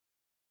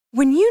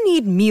When you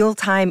need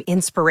mealtime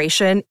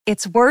inspiration,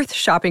 it's worth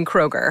shopping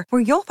Kroger,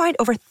 where you'll find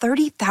over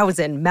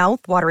 30,000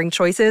 mouth-watering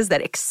choices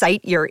that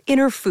excite your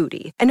inner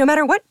foodie. And no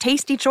matter what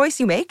tasty choice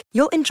you make,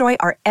 you'll enjoy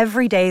our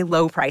everyday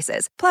low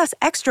prices, plus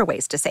extra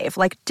ways to save,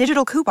 like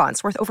digital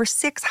coupons worth over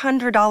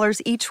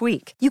 $600 each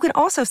week. You can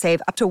also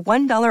save up to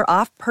 $1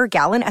 off per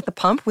gallon at the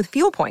pump with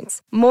fuel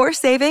points. More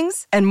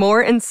savings and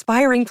more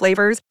inspiring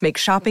flavors make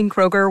shopping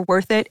Kroger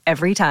worth it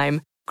every time.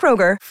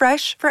 Kroger,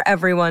 fresh for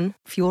everyone.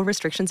 Fuel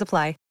restrictions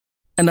apply.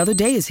 Another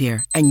day is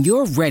here, and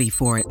you're ready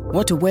for it.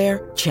 What to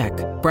wear? Check.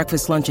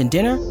 Breakfast, lunch, and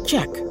dinner?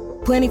 Check.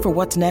 Planning for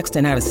what's next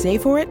and how to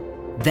save for it?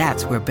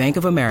 That's where Bank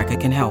of America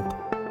can help.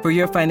 For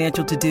your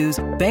financial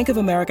to-dos, Bank of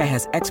America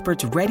has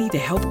experts ready to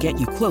help get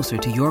you closer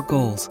to your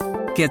goals.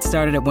 Get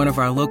started at one of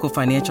our local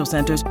financial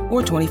centers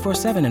or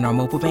 24/7 in our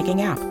mobile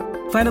banking app.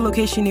 Find a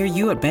location near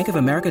you at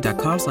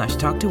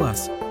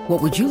bankofamerica.com/talktous.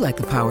 What would you like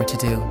the power to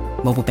do?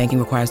 Mobile banking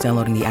requires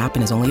downloading the app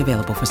and is only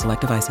available for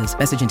select devices.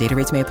 Message and data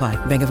rates may apply.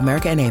 Bank of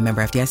America N.A.,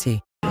 member FDIC.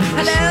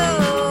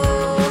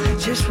 Hello.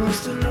 Just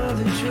wants to know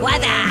that you're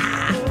Weather.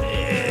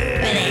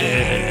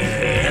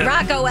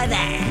 Rocco weather.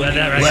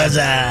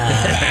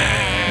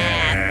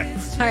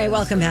 All right,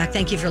 welcome back.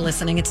 Thank you for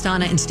listening. It's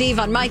Donna and Steve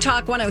on My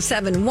Talk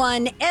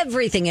 107.1,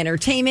 Everything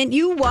Entertainment.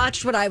 You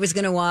watched what I was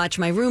going to watch.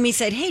 My roomie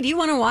said, hey, do you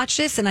want to watch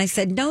this? And I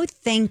said, no,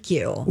 thank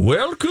you.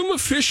 Welcome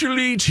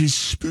officially to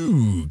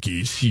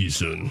spooky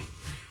season.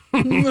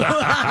 I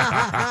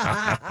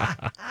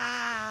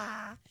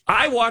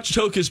watched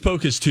Hocus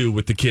Pocus 2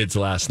 with the kids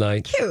last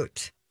night.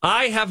 Cute.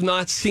 I have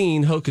not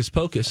seen Hocus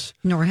Pocus.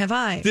 Nor have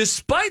I.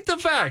 Despite the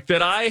fact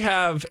that I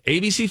have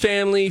ABC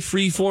Family,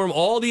 Freeform,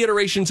 all the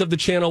iterations of the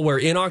channel where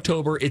in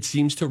October it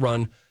seems to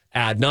run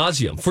ad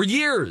nauseum. For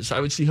years, I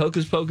would see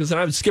Hocus Pocus and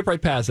I would skip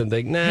right past it and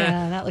think, nah,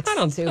 that looks I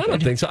don't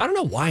think so. I don't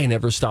know why I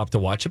never stopped to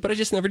watch it, but I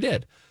just never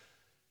did.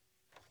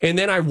 And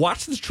then I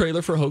watched the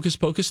trailer for Hocus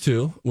Pocus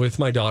 2 with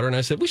my daughter, and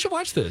I said, we should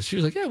watch this. She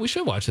was like, yeah, we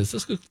should watch this.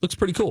 This looks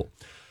pretty cool.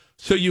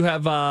 So you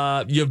have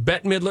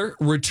Bette Midler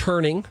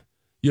returning.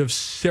 You have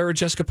Sarah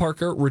Jessica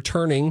Parker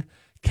returning.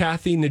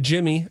 Kathy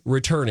Najimy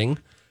returning.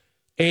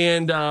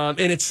 And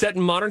it's set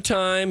in modern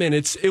time, and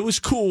it was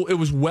cool. It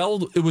was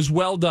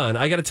well done.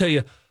 I got to tell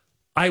you,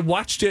 I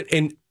watched it,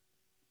 and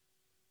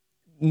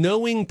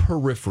knowing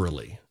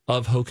peripherally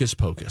of Hocus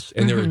Pocus,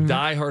 and there are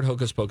diehard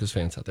Hocus Pocus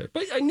fans out there,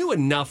 but I knew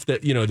enough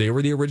that, they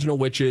were the original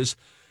witches,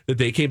 that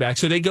they came back.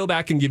 So they go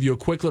back and give you a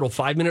quick little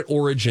 5-minute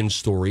origin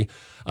story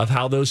of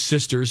how those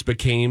sisters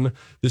became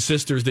the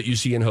sisters that you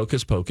see in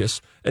Hocus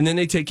Pocus. And then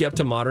they take you up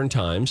to modern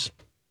times.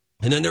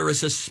 And then there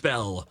is a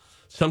spell,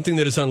 something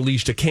that is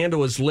unleashed. A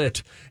candle is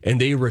lit, and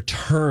they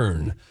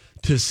return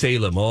to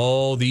Salem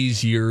all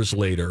these years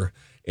later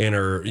and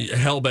are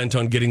hell-bent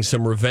on getting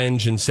some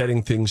revenge and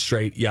setting things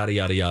straight, yada,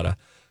 yada, yada.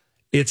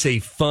 It's a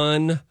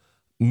fun,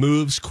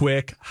 moves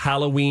quick,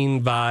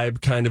 Halloween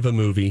vibe kind of a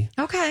movie.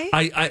 Okay.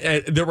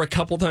 I there were a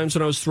couple times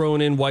when I was throwing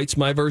in whites.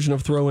 My version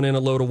of throwing in a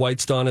load of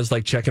whites, Don, is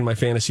like checking my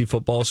fantasy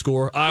football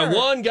score. Sure. I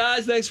won,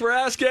 guys. Thanks for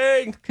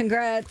asking.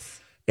 Congrats.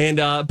 And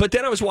but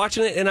then I was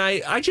watching it, and I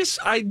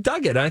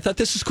dug it. I thought,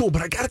 this is cool.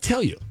 But I got to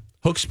tell you,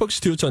 Hocus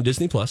Pocus 2, it's on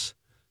Disney Plus,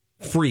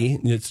 free.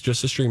 It's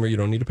just a streamer. You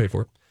don't need to pay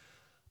for it.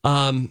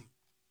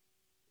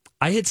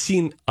 I had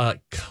seen a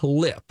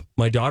clip.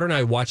 My daughter and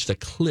I watched a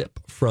clip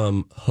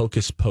from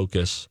Hocus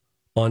Pocus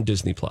on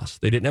Disney Plus.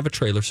 They didn't have a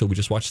trailer, so we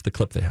just watched the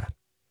clip they had.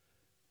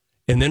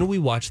 And then we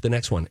watched the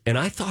next one. And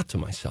I thought to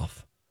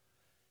myself,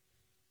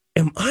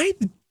 am I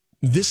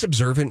this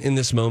observant in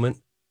this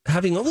moment?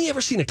 Having only ever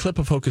seen a clip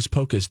of Hocus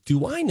Pocus,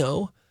 do I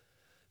know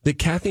that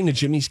Kathy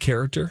Najimy's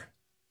character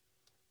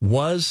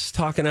was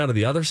talking out of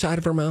the other side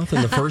of her mouth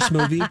in the first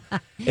movie?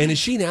 And is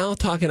she now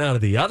talking out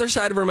of the other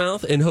side of her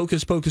mouth in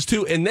Hocus Pocus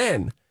 2? And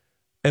then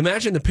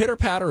imagine the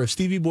pitter-patter of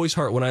Stevie Boy's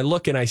heart when I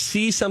look and I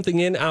see something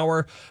in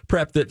our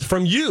prep that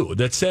from you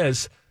that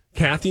says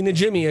Kathy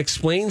Najimy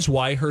explains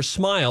why her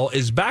smile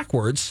is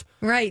backwards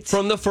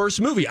from the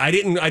first movie. I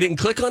didn't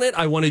click on it.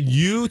 I wanted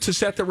you to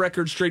set the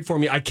record straight for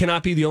me. I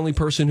cannot be the only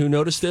person who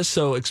noticed this,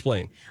 so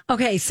explain.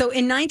 Okay, so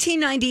in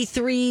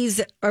 1993's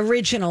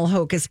original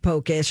Hocus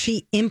Pocus,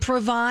 she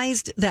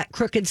improvised that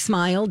crooked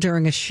smile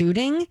during a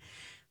shooting,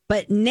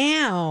 but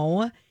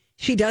now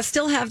she does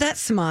still have that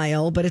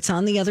smile, but it's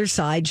on the other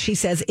side. She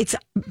says it's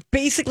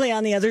basically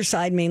on the other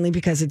side mainly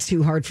because it's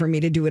too hard for me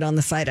to do it on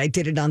the side I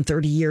did it on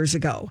 30 years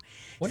ago.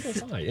 What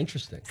is that?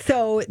 Interesting.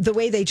 So the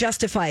way they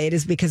justify it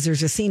is because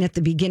there's a scene at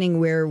the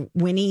beginning where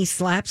Winnie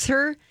slaps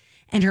her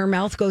and her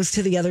mouth goes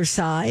to the other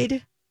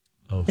side.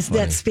 Oh,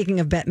 that's speaking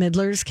of Bette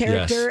Midler's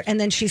character. Yes. And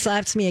then she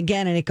slaps me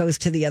again and it goes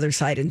to the other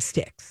side and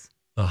sticks.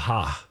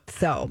 Aha.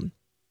 So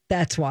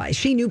that's why.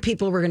 She knew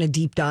people were going to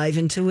deep dive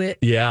into it.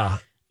 Yeah.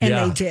 And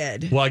they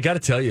did. Well, I got to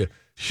tell you,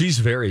 she's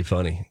very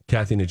funny,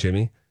 Kathy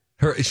Najimy.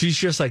 She's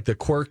just like the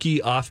quirky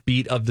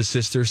offbeat of the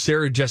sisters.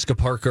 Sarah Jessica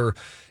Parker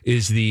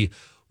is the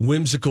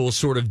whimsical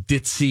sort of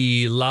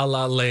ditzy La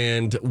La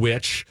Land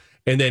witch.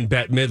 And then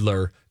Bette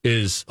Midler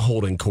is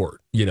holding court.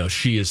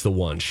 She is the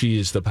one. She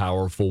is the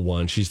powerful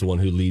one. She's the one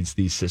who leads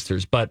these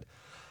sisters. But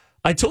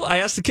I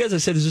asked the kids, I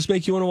said, does this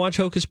make you want to watch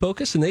Hocus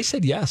Pocus? And they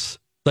said yes.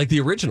 Like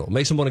the original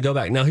makes them want to go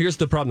back. Now, here's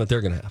the problem that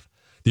they're going to have.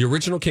 The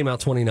original came out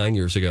 29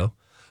 years ago.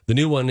 The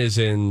new one is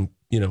in,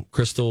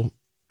 crystal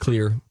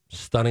clear,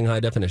 stunning high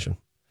definition.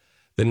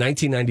 The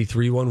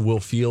 1993 one will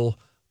feel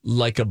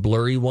like a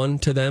blurry one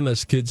to them,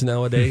 as kids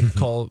nowadays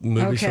call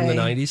movies from the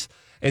 90s.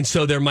 And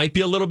so there might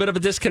be a little bit of a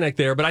disconnect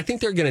there, but I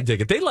think they're going to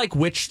dig it. They like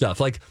witch stuff.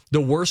 Like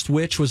The Worst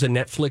Witch was a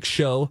Netflix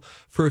show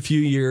for a few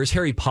years.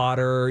 Harry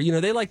Potter,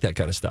 they like that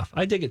kind of stuff.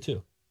 I dig it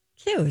too.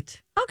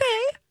 Cute.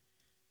 Okay.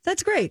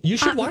 That's great. You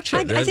should watch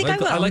it. I think I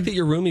will. I like that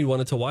your roomie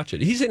wanted to watch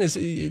it. He's in his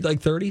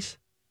 30s?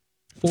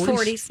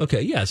 40s?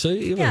 Okay, yeah. So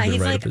he's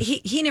like,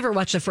 he never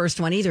watched the first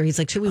one either. He's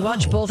like, should we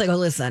watch both? I go,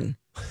 listen,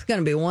 it's going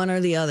to be one or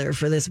the other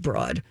for this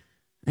broad.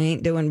 I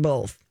ain't doing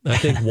both. I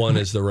think one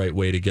is the right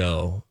way to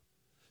go.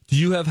 Do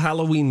you have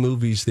Halloween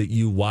movies that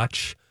you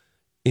watch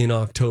in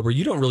October?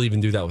 You don't really even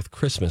do that with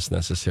Christmas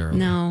necessarily.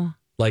 No.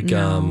 Like,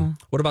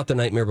 what about The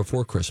Nightmare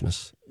Before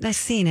Christmas? I've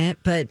seen it,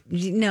 but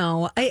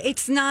no,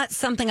 it's not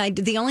something I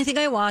do. The only thing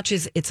I watch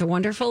is It's a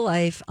Wonderful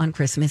Life on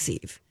Christmas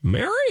Eve.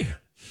 Mary?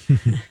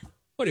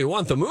 What do you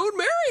want, the moon,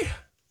 Mary?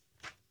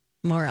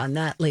 More on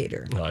that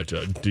later.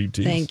 Deep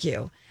tease. Thank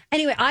you.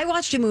 Anyway, I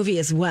watched a movie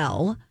as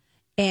well,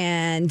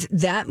 and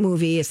that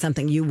movie is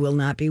something you will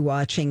not be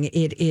watching.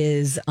 It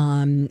is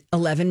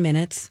 11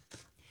 minutes.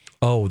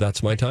 Oh,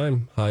 that's my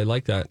time. I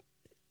like that.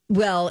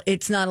 Well,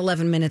 it's not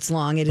 11 minutes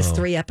long. It is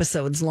 3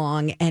 episodes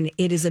long, and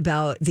it is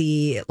about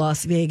the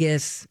Las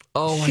Vegas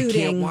shooting. I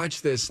can't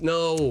watch this.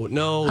 No,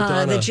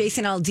 Donna. The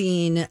Jason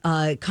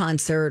Aldean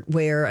concert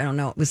where, I don't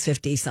know, it was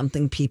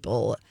 50-something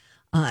people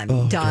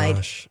died.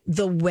 Gosh.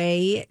 The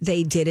way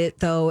they did it,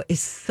 though,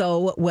 is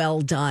so well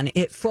done.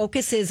 It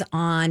focuses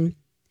on,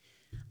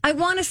 I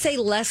want to say,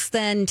 less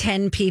than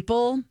 10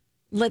 people.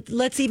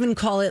 Let's even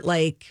call it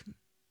like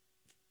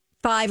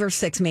 5 or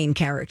 6 main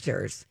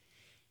characters.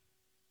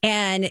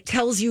 And it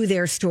tells you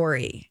their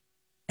story.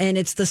 And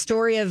it's the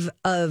story of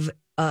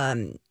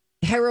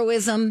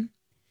heroism,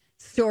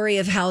 story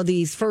of how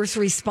these first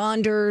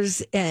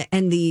responders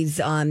and these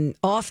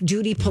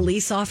off-duty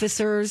police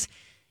officers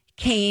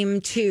came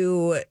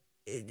to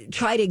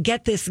try to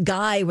get this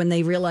guy when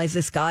they realized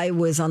this guy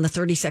was on the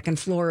 32nd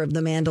floor of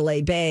the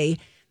Mandalay Bay,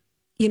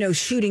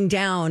 shooting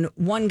down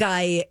one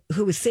guy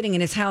who was sitting in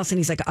his house. And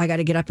he's like, I got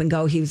to get up and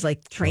go. He was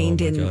like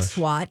trained in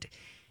SWAT.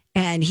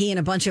 And he and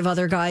a bunch of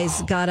other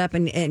guys got up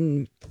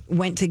and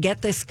went to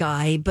get this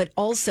guy. But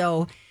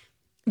also,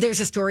 there's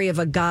a story of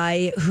a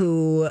guy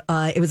who,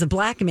 it was a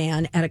black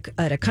man at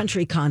a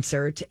country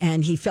concert,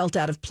 and he felt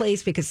out of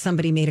place because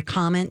somebody made a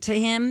comment to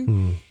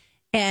him.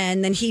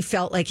 And then he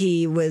felt like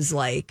he was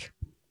like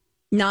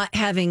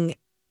he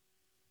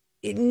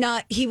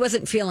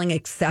wasn't feeling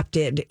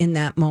accepted in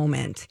that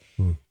moment.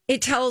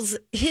 It tells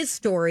his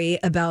story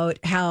about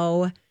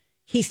how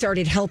he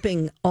started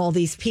helping all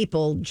these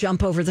people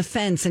jump over the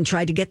fence and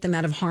tried to get them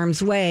out of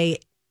harm's way.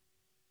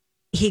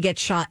 He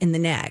gets shot in the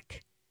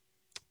neck.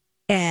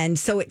 And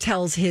so it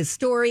tells his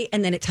story,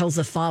 and then it tells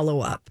a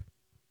follow-up.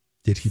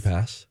 Did he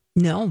pass?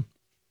 No.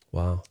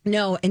 Wow.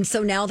 No. And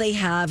so now they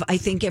have, I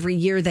think every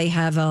year they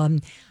have,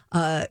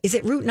 is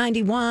it Route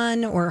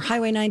 91 or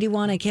Highway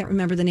 91? I can't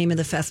remember the name of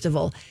the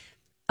festival.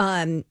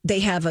 They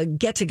have a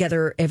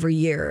get-together every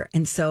year.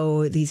 And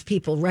so these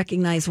people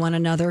recognize one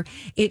another.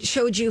 It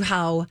showed you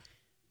how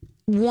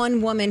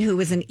one woman who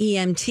was an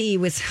EMT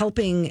was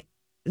helping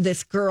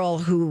this girl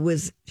who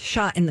was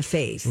shot in the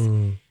face.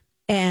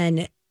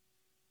 And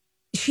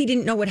she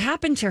didn't know what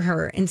happened to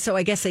her. And so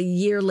I guess a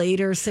year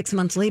later, 6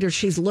 months later,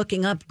 she's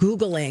looking up,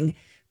 Googling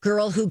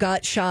girl who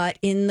got shot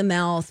in the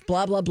mouth,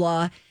 blah, blah,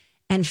 blah,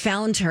 and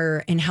found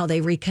her and how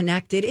they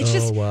reconnected.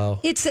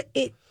 It's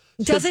it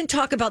doesn't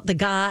talk about the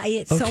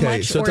guy so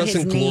much so or it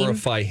doesn't his name.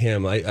 glorify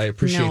him. I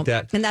appreciate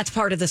that. And that's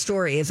part of the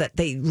story is that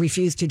they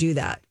refuse to do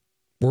that.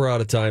 We're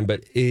out of time,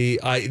 but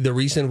the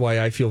reason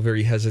why I feel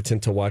very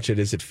hesitant to watch it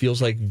is it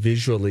feels like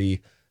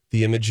visually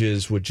the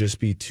images would just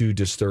be too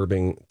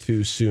disturbing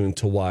too soon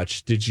to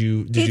watch. Did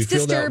you feel that way? It's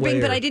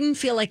disturbing, but I didn't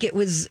feel like it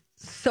was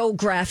so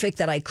graphic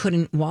that I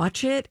couldn't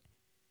watch it.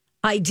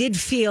 I did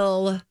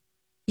feel,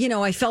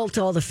 I felt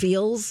all the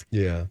feels.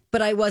 Yeah.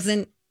 But I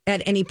wasn't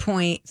at any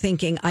point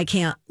thinking I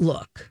can't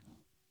look.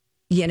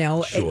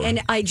 Sure.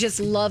 And I just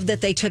love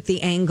that they took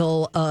the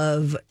angle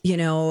of,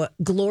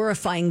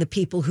 glorifying the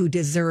people who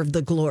deserve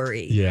the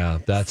glory. Yeah,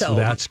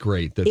 that's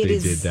great that they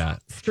did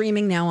that.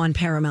 Streaming now on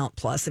Paramount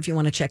Plus. If you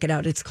want to check it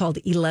out, it's called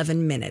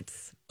 11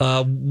 Minutes.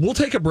 We'll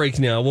take a break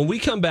now. When we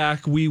come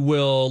back, we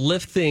will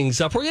lift things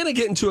up. We're going to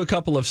get into a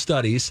couple of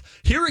studies.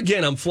 Here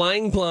again, I'm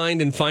flying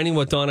blind and finding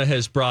what Donna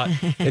has brought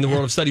in the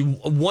world of study.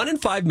 1 in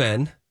 5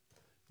 men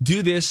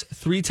do this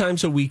 3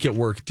 times a week at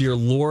work. Dear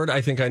Lord,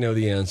 I think I know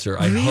the answer.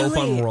 I hope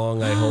I'm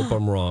wrong. I hope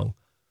I'm wrong.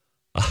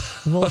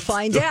 We'll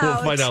find out.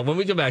 We'll find out. When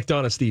we come back,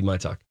 Donna, Steve, My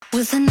Talk.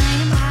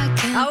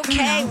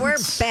 Okay, we're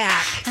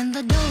back.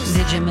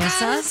 Did you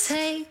miss us?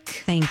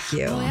 Thank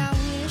you.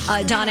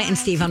 Donna and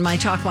Steve on My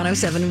Talk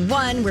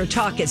 107.1, where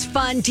talk is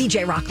fun.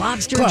 DJ Rock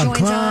Lobster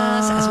joins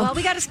us as well.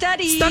 We got a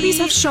study. Studies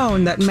have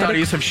shown that the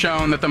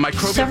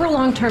microbial... Several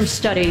long-term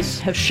studies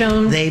have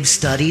shown... They've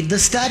studied the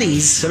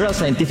studies. Several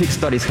scientific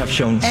studies have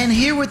shown... And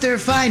here with their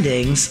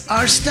findings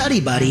are study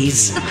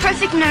buddies. The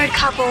perfect nerd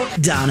couple.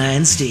 Donna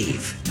and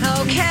Steve.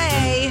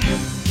 Okay.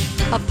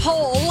 A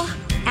poll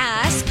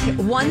asked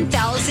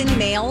 1,000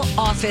 male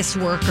office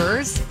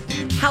workers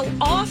how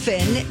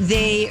often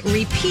they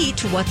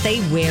repeat what they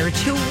wear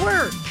to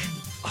work.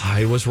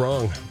 I was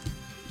wrong.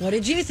 What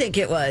did you think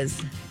it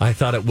was? I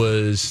thought it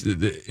was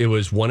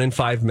 1 in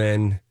 5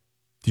 men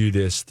do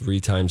this 3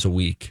 times a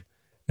week.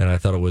 And I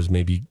thought it was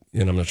maybe,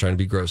 and I'm not trying to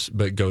be gross,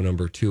 but go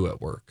number 2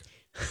 at work.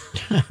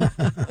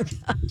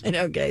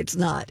 Okay, it's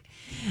not.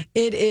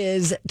 It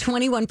is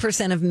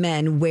 21% of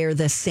men wear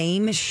the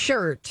same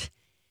shirt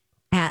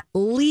at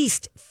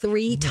least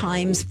 3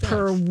 times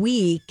per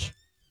week.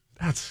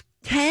 That's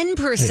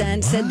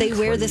 10% said they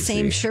wear the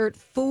same shirt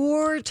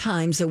 4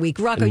 times a week.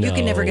 Rocco, you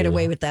can never get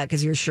away with that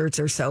because your shirts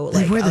are so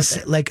They wear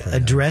like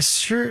a dress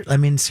shirt? I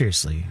mean,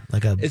 seriously.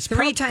 it's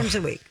 3 times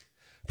a week.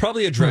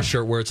 Probably a dress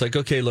shirt where it's like,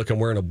 okay, look, I'm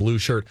wearing a blue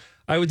shirt.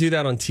 I would do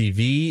that on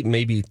TV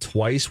maybe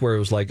twice where it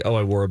was like, oh,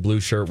 I wore a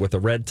blue shirt with a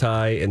red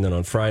tie, and then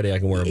on Friday I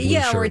can wear a blue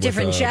shirt or a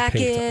different with a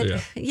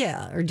jacket. pink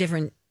Yeah, or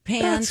different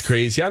pants. That's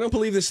crazy. I don't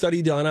believe this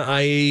study, Donna.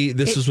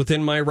 This is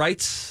within my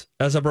rights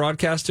as a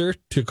broadcaster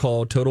to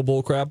call total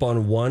bullcrap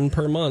on 1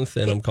 per month,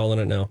 and I'm calling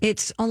it now.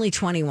 It's only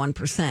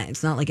 21%.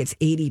 It's not like it's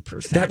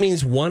 80%. That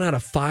means 1 out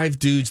of 5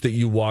 dudes that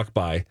you walk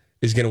by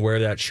is going to wear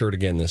that shirt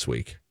again this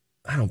week.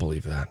 I don't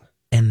believe that.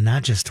 And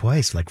not just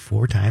twice, like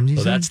 4 times.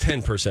 So that's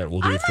 10%. We'll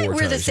do 4 times. I might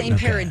wear the same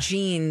pair of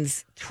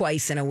jeans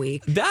twice in a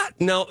week.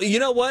 No, you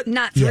know what?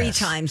 Not 3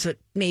 times, but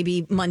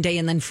maybe Monday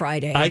and then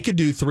Friday. I could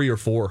do 3 or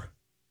 4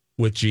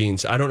 with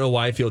jeans. I don't know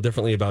why I feel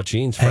differently about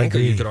jeans.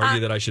 Frankly, you could argue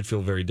that I should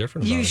feel very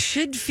different about it. You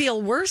should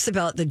feel worse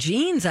about the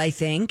jeans, I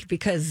think,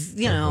 because,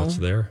 you know. What's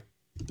there?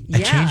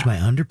 I changed my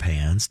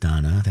underpants,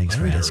 Donna. Thanks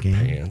for asking.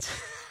 Underpants.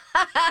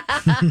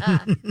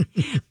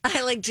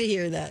 I like to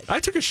hear that.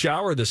 I took a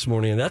shower this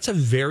morning, and that's a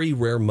very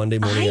rare Monday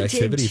morning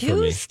activity for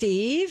me.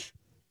 Steve.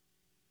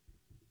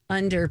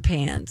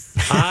 Underpants.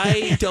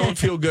 I don't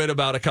feel good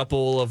about a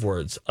couple of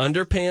words.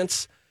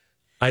 Underpants,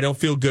 I don't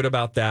feel good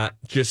about that.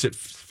 Just it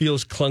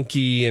feels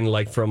clunky and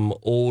like from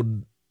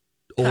olden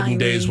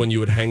days when you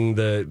would hang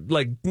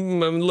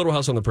Little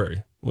House on the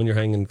Prairie when you're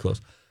hanging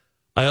clothes.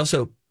 I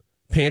also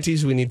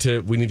panties. We need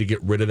to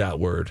get rid of that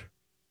word.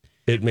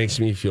 It makes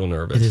me feel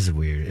nervous. It is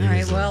weird. All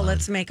right, well,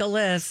 let's make a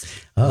list.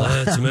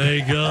 Let's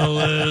make a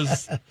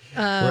list.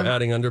 We're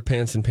adding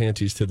underpants and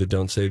panties to the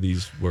don't say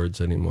these words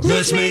anymore.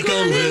 Let's make a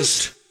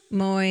list.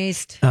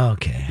 Moist.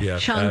 Okay. Yeah,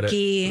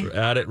 chunky.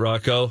 Add it,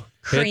 Rocco.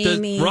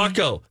 Creamy.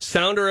 Rocco,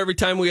 sounder every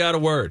time we add a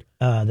word.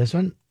 This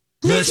one?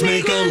 Let's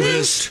make a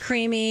list.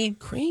 Creamy.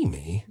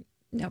 Creamy?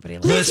 Nobody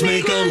likes Let's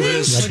make a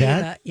list. Like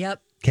that?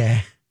 Yep.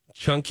 Okay.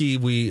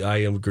 Chunky, I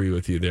agree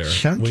with you there.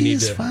 Chunky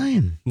is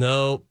fine.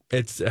 No,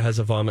 it has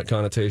a vomit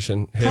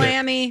connotation.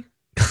 Clammy.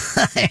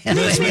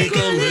 Let's make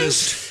a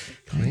list.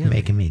 You're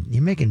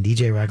making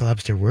DJ Rock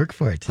Lobster work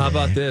for it today. How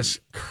about this?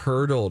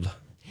 Curdled.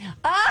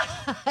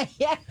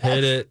 Yes.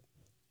 Hit it.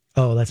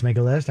 Oh, let's make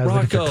a list. I was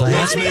looking for Rocco, Clammy.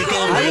 let's make a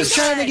I was list.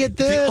 trying to get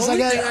this. I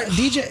got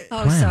DJ.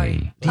 Oh, Clammy.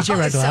 sorry. DJ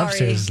Rock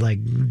Lobster is like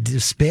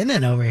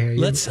spinning over here.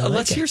 Let's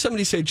hear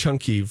somebody say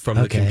chunky from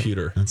the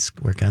computer. Let's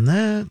work on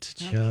that.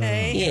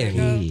 Okay.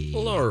 Chunky.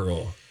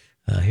 Plural.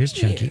 Here's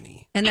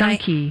Chunky. And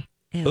Chunky.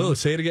 Oh,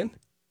 say it again.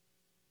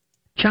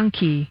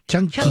 Chunky.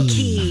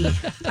 Chunky.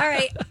 All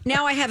right.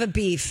 Now I have a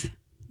beef.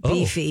 Oh.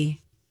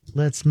 Beefy.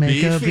 Let's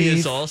make a Beefy beef.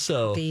 is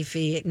also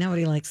Beefy.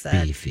 Nobody likes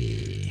that.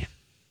 Beefy.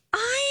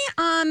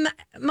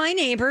 My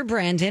neighbor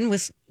Brandon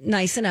was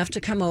nice enough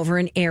to come over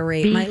and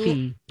aerate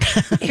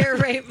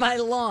my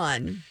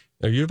lawn.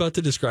 Are you about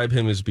to describe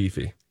him as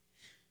beefy?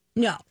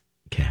 No.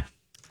 Okay.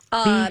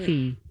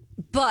 Beefy.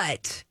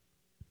 But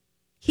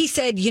he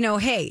said,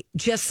 hey,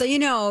 just so you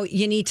know,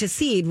 you need to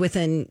seed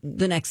within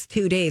the next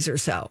 2 days or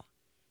so.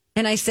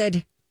 And I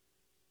said,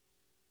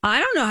 I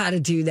don't know how to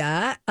do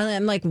that. And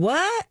I'm like,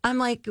 what? I'm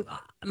like,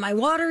 my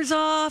water's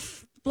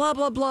off, blah,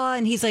 blah, blah.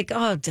 And he's like,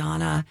 oh,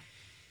 Donna.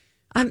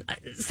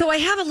 So I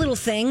have a little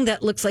thing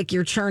that looks like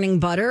you're churning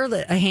butter, a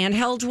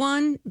handheld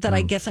one that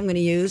I guess I'm going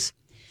to use.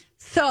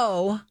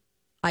 So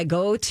I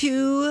go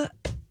to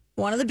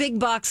one of the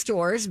big box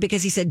stores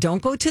because he said,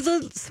 don't go to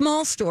the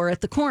small store at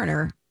the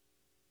corner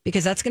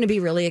because that's going to be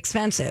really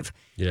expensive.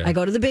 Yeah. I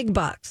go to the big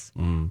box,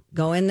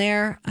 go in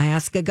there. I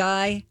ask a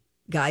guy.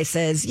 Guy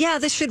says, yeah,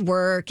 this should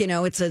work.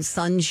 It's a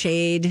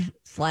sunshade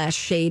 /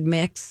 shade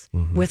mix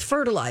with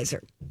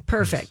fertilizer.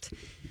 Perfect.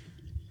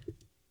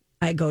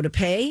 I go to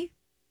pay.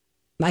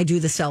 I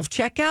do the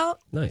self-checkout.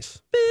 Nice.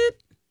 Boop,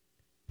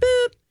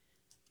 boop.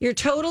 Your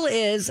total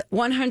is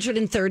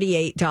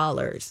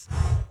 $138.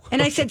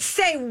 And I said,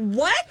 say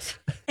what?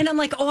 And I'm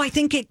like, I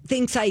think it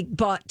thinks I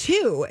bought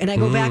 2. And I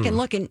go back and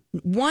look, and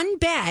one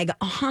bag,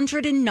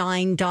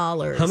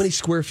 $109. How many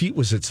square feet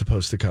was it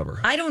supposed to cover?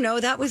 I don't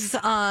know. That was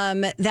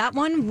that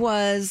one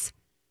was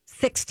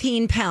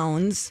 16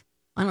 pounds.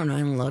 I don't know. I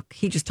didn't look.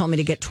 He just told me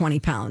to get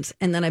 20 pounds.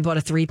 And then I bought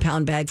a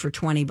 3-pound bag for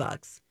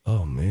 $20.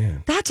 Oh,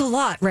 man. That's a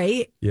lot,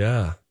 right?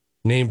 Yeah.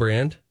 Name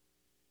brand?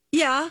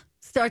 Yeah.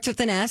 Starts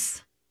with an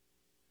S.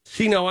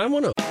 See, now I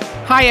want to...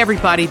 Hi,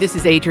 everybody. This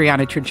is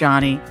Adriana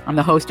Trajani. I'm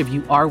the host of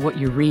You Are What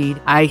You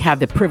Read. I have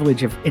the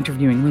privilege of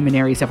interviewing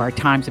luminaries of our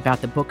times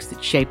about the books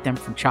that shaped them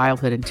from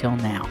childhood until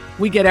now.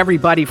 We get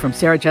everybody from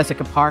Sarah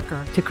Jessica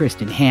Parker to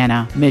Kristen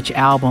Hanna, Mitch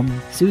Albom,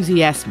 Susie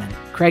Essman,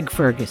 Craig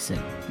Ferguson,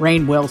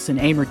 Rainn Wilson,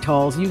 Amor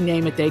Tolls, you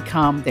name it, they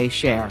come, they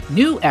share.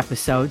 New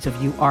episodes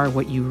of You Are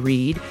What You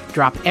Read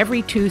drop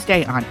every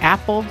Tuesday on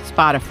Apple,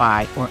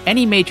 Spotify, or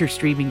any major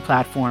streaming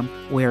platform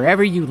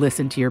wherever you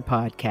listen to your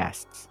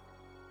podcasts.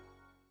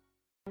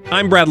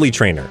 I'm Bradley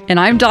Trainer. And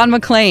I'm Don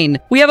McClain.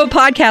 We have a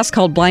podcast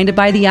called Blinded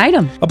by the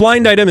Item. A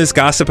blind item is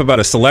gossip about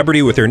a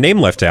celebrity with their name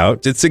left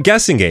out. It's a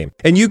guessing game,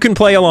 and you can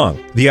play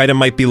along. The item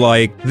might be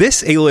like,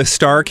 this A-list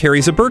star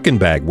carries a Birkin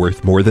bag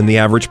worth more than the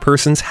average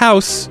person's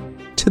house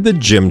to the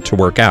gym to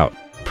work out.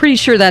 Pretty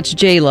sure that's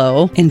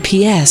J-Lo. And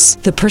P.S.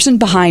 the person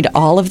behind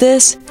all of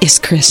this is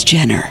Kris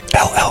Jenner,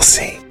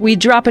 LLC. We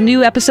drop a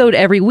new episode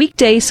every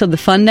weekday so the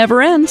fun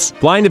never ends.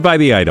 Blinded by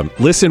the Item.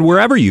 Listen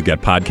wherever you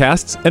get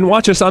podcasts and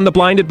watch us on the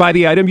Blinded by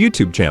the Item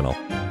YouTube channel.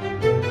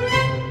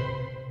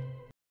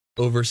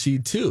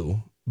 Overseed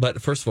too.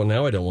 But first of all,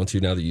 now I don't want to,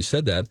 now that you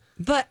said that.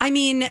 But I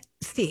mean,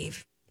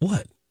 Steve.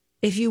 What?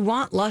 If you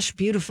want lush,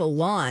 beautiful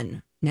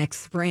lawn next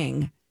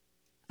spring,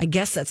 I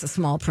guess that's a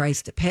small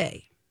price to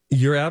pay.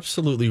 You're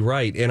absolutely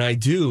right. And I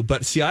do.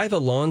 But see, I have a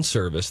lawn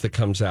service that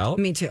comes out.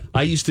 Me too.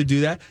 I used to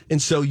do that.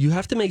 And so you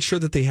have to make sure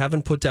that they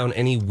haven't put down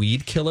any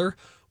weed killer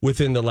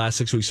within the last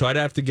 6 weeks. So I'd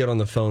have to get on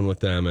the phone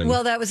with them. And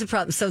well, that was a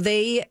problem. So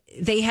they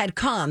had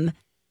come,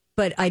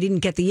 but I didn't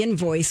get the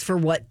invoice for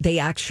what they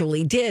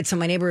actually did. So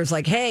my neighbor was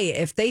like, hey,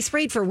 if they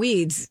sprayed for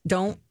weeds,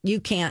 you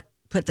can't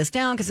put this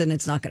down because then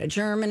it's not going to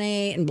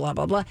germinate and blah,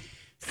 blah, blah.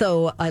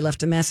 So I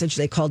left a message.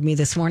 They called me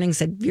this morning,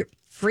 said, you're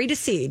free to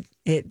seed.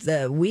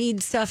 The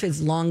weed stuff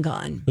is long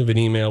gone. We have an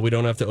email. We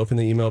don't have to open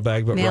the email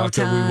bag, but Mail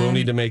Rocco, time. we will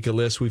need to make a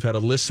list. We've had a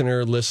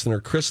listener.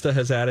 Krista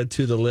has added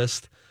to the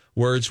list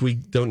words we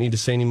don't need to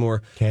say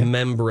anymore. Okay.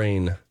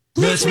 Membrane.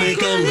 Let's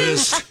make a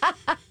list.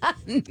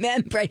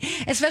 Membrane.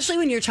 Especially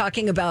when you're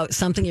talking about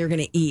something you're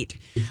going to eat.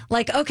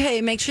 Like,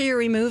 okay, make sure you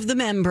remove the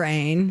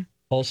membrane.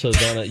 Also,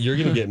 Donna, you're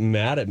going to get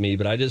mad at me,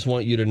 but I just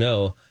want you to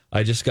know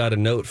I just got a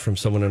note from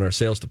someone in our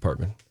sales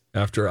department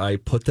after I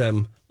put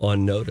them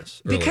on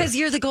notice earlier. Because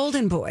you're the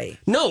golden boy.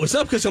 No, it's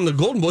not because I'm the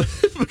golden boy.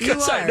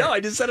 Because you are. I know,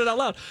 I just said it out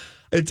loud.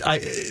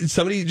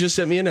 Somebody just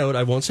sent me a note.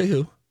 I won't say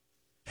who.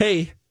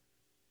 Hey,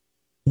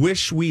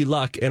 wish we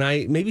luck.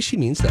 And maybe she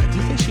means that. Do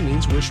you think she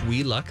means wish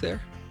we luck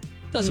there?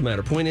 Doesn't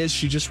matter. Point is,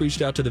 she just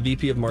reached out to the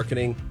VP of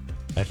marketing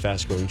at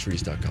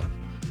fastgrowingtrees.com.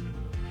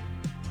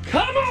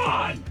 Come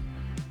on!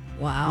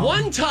 Wow.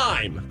 One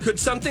time. Could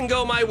something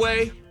go my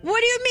way? What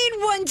do you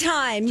mean one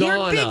time? Donna.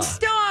 You're a big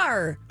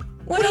star.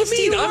 What else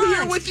do you mean? want? I'm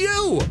here with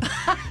you.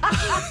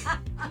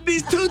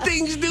 These two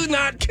things do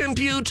not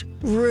compute.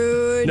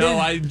 Rude. No,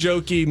 I'm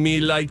joking.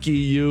 Me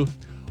likey you.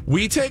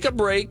 We take a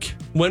break.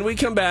 When we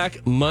come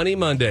back, Money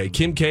Monday.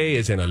 Kim K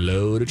is in a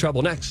load of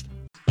trouble. Next.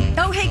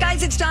 Oh, hey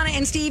guys, it's Donna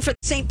and Steve from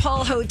St.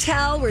 Paul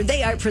Hotel, where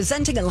they are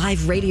presenting a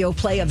live radio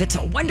play of It's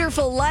a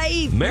Wonderful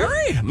Life.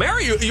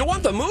 Mary, you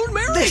want the moon,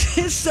 Mary? This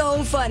is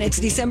so fun. It's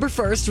December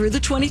 1st through the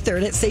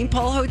 23rd at St.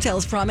 Paul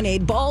Hotel's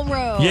Promenade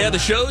Ballroom. Yeah, the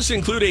shows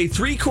include a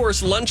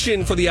 3-course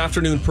luncheon for the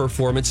afternoon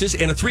performances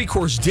and a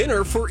 3-course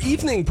dinner for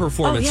evening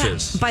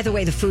performances. Oh, yeah. By the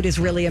way, the food is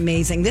really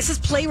amazing. This is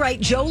playwright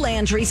Joe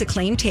Landry's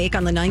acclaimed take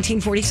on the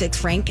 1946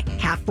 Frank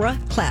Capra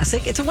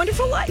classic, It's a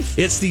Wonderful Life.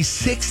 It's the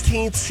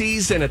 16th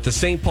season at the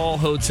St. Paul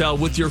Hotel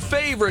with your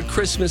favorite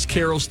Christmas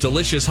carols,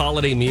 delicious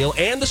holiday meal,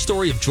 and the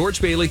story of George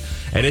Bailey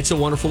and It's a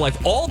Wonderful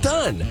Life, all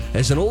done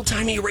as an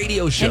old-timey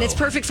radio show. And it's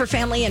perfect for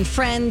family and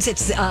friends.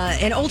 It's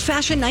an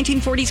old-fashioned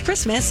 1940s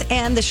Christmas,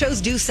 and the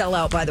shows do sell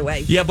out, by the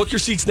way. Yeah, book your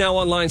seats now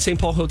online,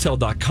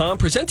 stpaulhotel.com.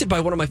 Presented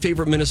by one of my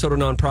favorite Minnesota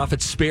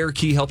nonprofits, Spare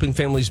Key, helping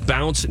families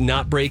bounce,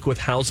 not break with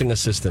housing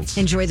assistance.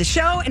 Enjoy the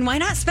show, and why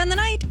not spend the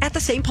night at the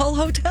St. Paul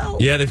Hotel?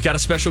 Yeah, they've got a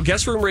special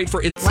guest room rate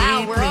for it.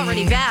 Wow, we're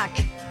already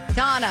back.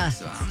 Donna,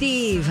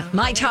 Steve,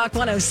 My Talk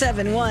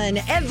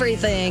 107.1,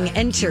 everything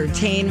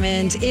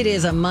entertainment. It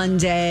is a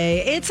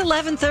Monday. It's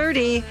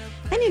 11:30,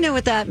 and you know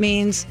what that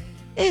means.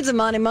 It's a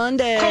Money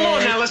Monday. Come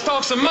on now, let's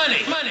talk some money.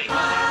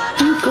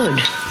 I'm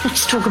good.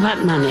 Let's talk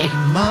about money.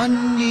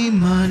 Money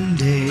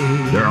Monday.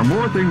 There are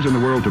more things in the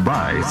world to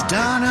buy It's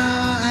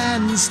Donna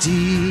and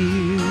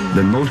Steve.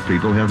 than most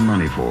people have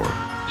money for.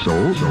 So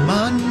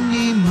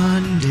Money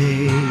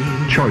Monday.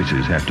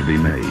 choices have to be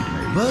made.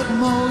 But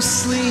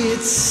mostly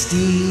it's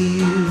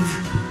Steve.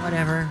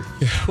 Whatever.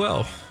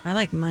 Well, I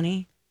like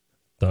money.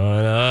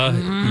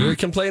 Donna, you're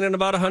complaining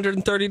about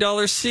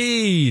 $130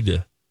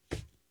 seed.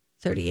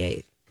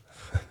 38.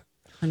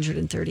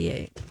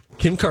 138.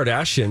 Kim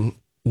Kardashian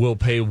will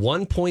pay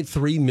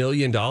 $1.3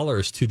 million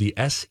to the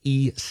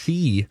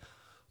SEC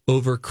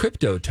over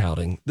crypto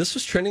touting. This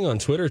was trending on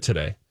Twitter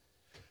today.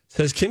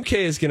 says Kim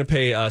K is going to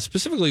pay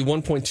specifically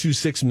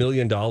 $1.26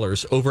 million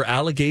over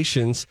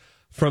allegations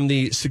from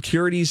the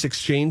Securities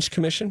Exchange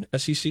Commission,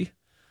 SEC,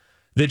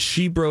 that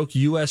she broke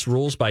U.S.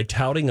 rules by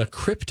touting a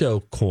crypto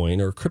coin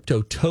or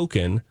crypto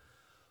token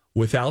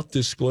without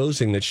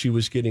disclosing that she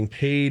was getting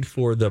paid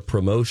for the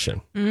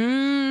promotion.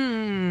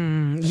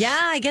 Yeah,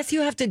 I guess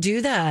you have to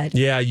do that.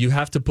 Yeah, you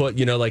have to put,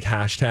 like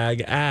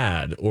hashtag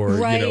ad or,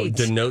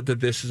 denote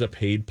that this is a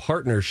paid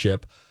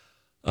partnership.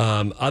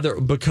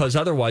 Because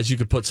otherwise you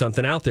could put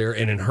something out there,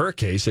 and in her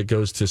case, it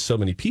goes to so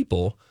many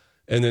people,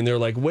 and then they're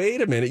like,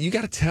 "Wait a minute, you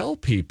got to tell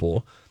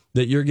people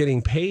that you're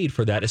getting paid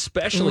for that."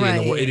 Especially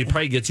in the world, it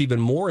probably gets even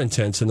more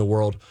intense in the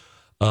world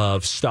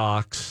of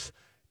stocks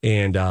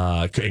and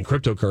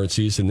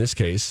cryptocurrencies in this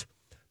case.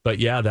 But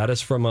yeah, that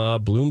is from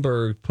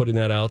Bloomberg putting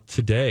that out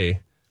today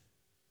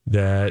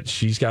that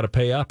she's got to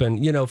pay up,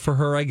 and for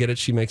her, I get it,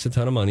 she makes a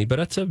ton of money, but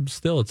it's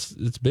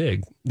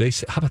big.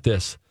 How about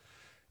this?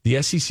 The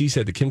SEC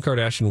said that Kim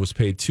Kardashian was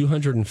paid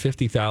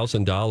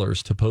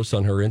 $250,000 to post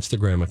on her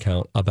Instagram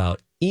account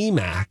about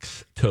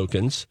EMAX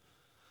tokens,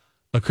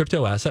 a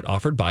crypto asset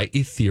offered by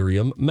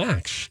Ethereum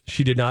Max.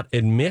 She did not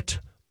admit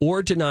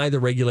or deny the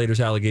regulator's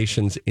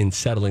allegations in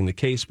settling the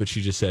case, but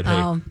she just said, "Hey,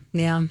 I'll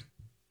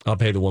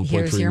pay the $1.3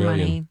 Here's your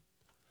million." Money.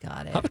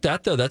 Got it. How about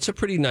that, though? That's a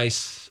pretty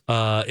nice.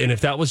 And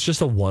if that was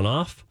just a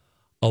one-off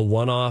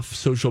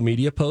social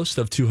media post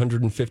of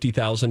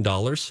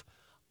 $250,000,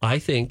 I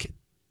think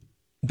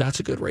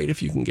that's a good rate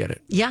if you can get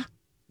it. Yeah,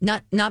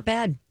 not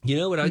bad. You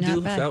know what I'd do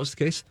if that was the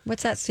case?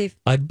 What's that, Steve?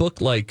 I'd book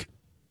like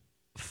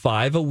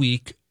 5 a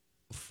week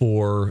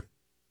for,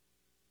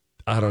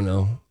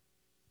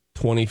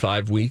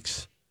 25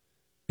 weeks,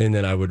 and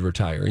then I would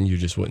retire, and you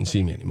just wouldn't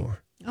see me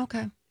anymore.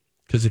 Okay.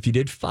 Because if you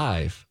did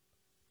 5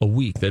 a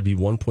week, that'd be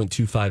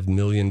 $1.25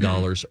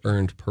 million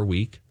earned per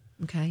week.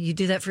 Okay, you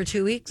do that for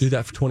 2 weeks? Do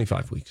that for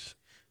 25 weeks.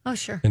 Oh,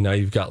 sure. And now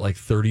you've got like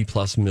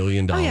 $30+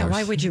 million. Oh, yeah,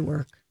 why would you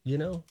work?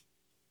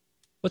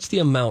 What's the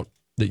amount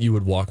that you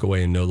would walk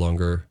away and no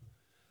longer?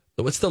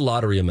 What's the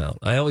lottery amount?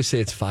 I always say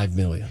it's $5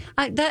 million.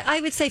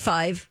 I would say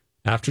 5.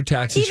 After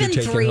taxes, even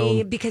you're taking 3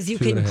 home because you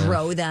can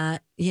grow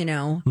that.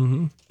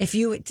 Mm-hmm. If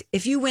you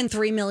win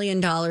 $3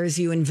 million,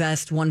 you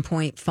invest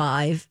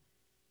 1.5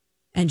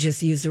 and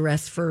just use the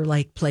rest for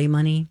like play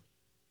money.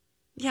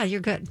 Yeah,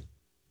 you're good.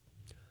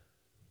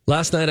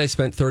 Last night I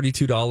spent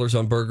 $32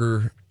 on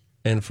burger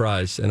and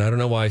fries, and I don't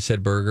know why I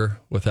said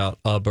burger without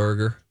a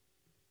burger.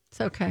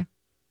 It's okay.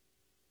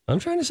 I'm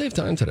trying to save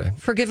time today.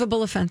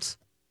 Forgivable offense.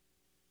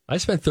 I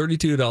spent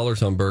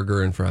 $32 on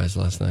burger and fries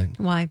last night.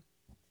 Why?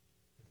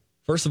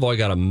 First of all, I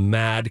got a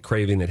mad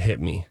craving that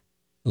hit me.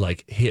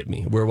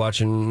 We're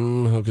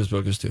watching Hocus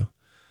Pocus 2.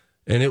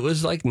 And it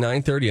was like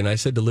 9:30, and I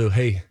said to Lou,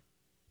 "Hey,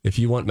 if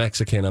you want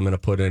Mexican, I'm going to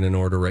put in an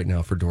order right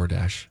now for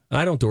DoorDash."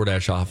 I don't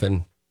DoorDash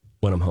often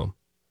when I'm home.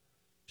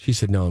 She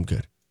said, "No, I'm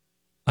good."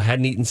 I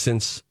hadn't eaten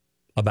since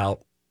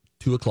about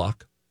 2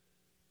 o'clock.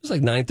 It was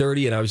like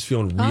 9:30, and I was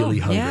feeling really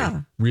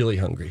hungry. Really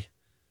hungry.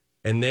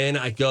 And then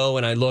I go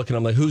and I look, and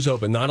I'm like, who's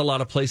open? Not a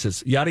lot of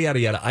places. Yada, yada,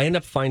 yada. I end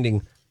up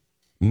finding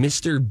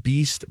Mr.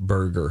 Beast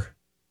Burger.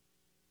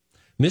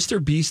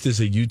 Mr. Beast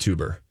is a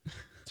YouTuber.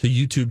 It's a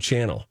YouTube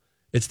channel.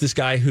 It's this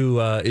guy who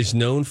is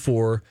known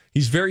for,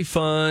 he's very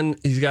fun.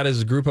 He's got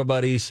his group of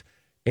buddies.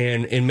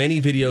 And in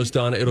many videos,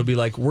 Donna, it'll be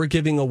like, we're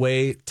giving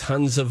away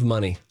tons of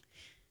money.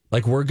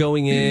 Like we're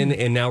going in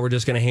and now we're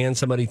just going to hand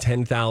somebody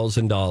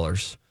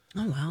 $10,000.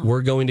 Oh, wow.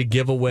 We're going to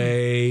give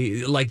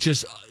away like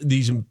just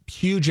these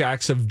huge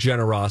acts of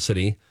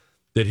generosity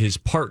that his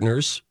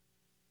partners,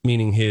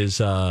 meaning his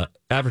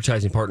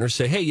advertising partners,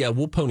 say, "Hey, yeah,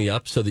 we'll pony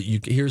up so that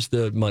here's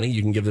the money.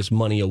 You can give this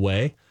money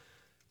away."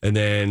 And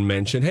then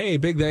mention, "Hey,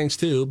 big thanks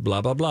to blah,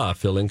 blah, blah.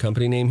 Fill in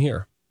company name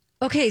here."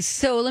 Okay,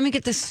 so let me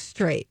get this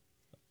straight.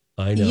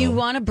 I know. You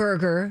want a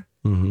burger,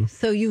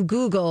 so you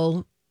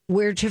Google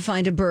where to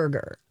find a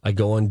burger. I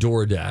go on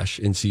DoorDash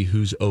and see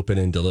who's open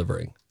and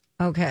delivering.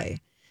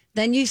 Okay.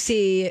 Then you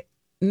see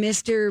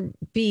Mr.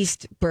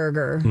 Beast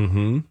Burger,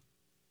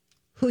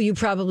 who you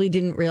probably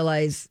didn't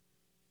realize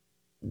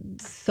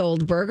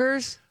sold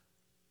burgers.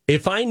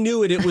 If I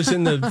knew it was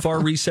in the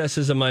far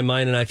recesses of my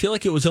mind, and I feel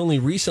like it was only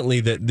recently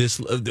that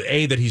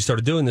that he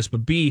started doing this,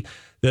 but B,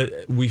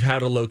 that we've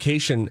had a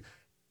location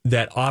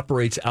that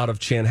operates out of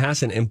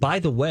Chanhassen. And by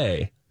the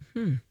way,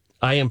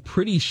 I am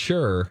pretty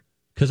sure,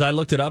 because I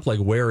looked it up, like,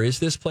 where is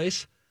this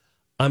place?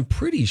 I'm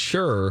pretty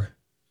sure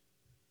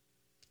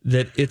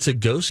that it's a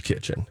ghost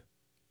kitchen.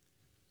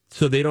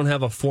 So they don't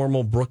have a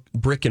formal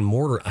brick and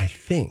mortar, I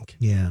think.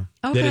 Yeah.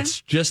 Okay. That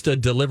it's just a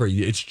delivery.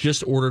 It's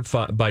just ordered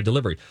by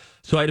delivery.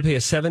 So I had to pay a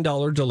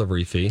 $7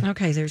 delivery fee.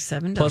 Okay, there's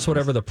 $7. Plus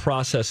whatever the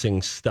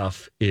processing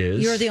stuff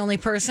is. You're the only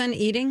person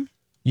eating?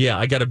 Yeah,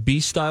 I got a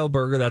Beast-style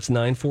burger. That's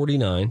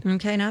 $9.49.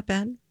 Okay, not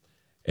bad.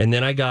 And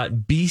then I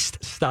got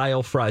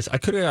Beast-style fries. I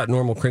could have got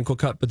normal crinkle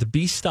cut, but the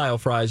Beast-style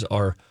fries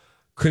are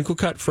crinkle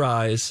cut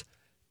fries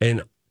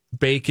and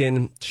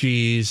bacon,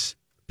 cheese,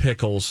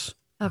 pickles,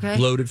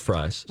 loaded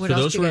fries. What so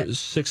else those were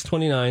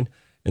 $6.29,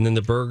 and then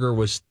the burger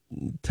was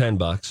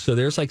 $10. So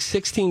there's like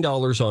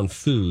 $16 on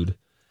food.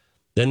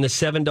 then the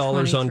 $7 on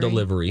 23.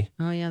 delivery,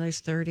 Oh, yeah, there's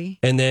 30.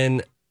 and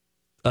then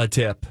a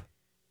tip.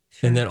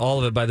 And then all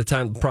of it by the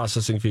time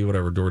processing fee,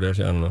 whatever, DoorDash,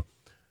 I don't know.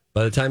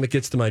 By the time it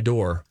gets to my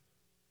door,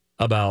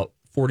 about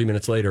 40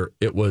 minutes later,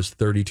 it was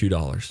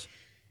 $32.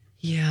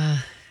 Yeah.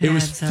 It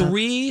was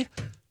 3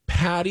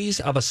 patties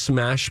of a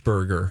smash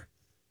burger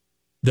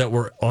that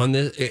were on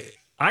this.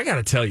 I got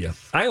to tell you,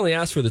 I only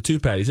asked for the 2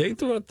 patties. They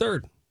threw in a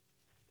third.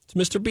 It's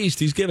Mr. Beast.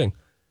 He's giving.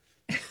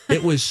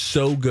 It was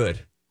so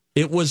good.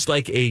 It was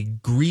like a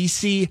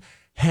greasy,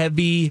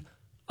 heavy.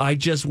 I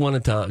just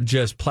wanted to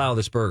just plow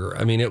this burger.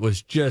 I mean, it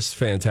was just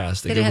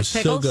fantastic. It was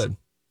so good.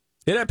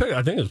 It had pickles.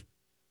 I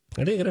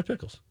think it had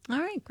pickles. All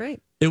right,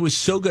 great. It was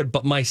so good.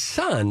 But my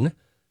son,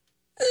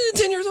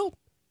 10 years old,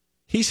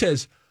 he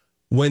says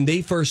when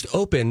they first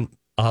opened,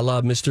 a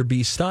la Mr.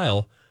 Beast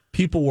style,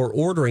 people were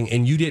ordering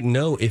and you didn't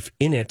know if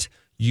in it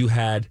you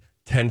had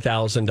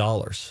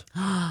 $10,000.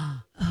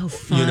 Oh,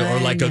 fun. Or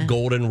like a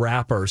golden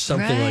wrapper or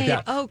something like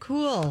that. Oh,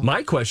 cool.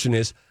 My question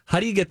is, how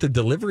do you get the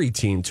delivery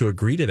team to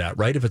agree to that,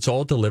 right? If it's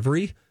all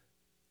delivery,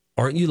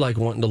 aren't you like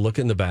wanting to look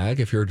in the bag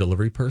if you're a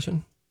delivery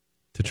person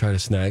to try to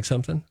snag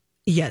something?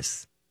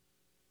 Yes.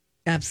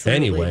 Absolutely.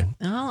 Anyway,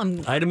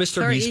 I had a Mr.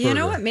 sorry, Beast you burger.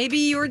 know what? Maybe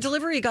your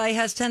delivery guy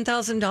has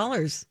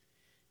 $10,000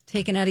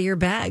 taken out of your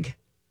bag.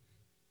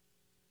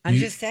 I'm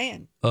just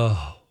saying.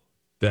 Oh,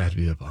 that'd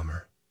be a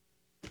bummer.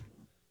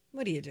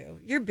 What do you do?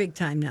 You're big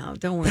time now.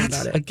 Don't worry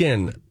about it.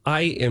 Again,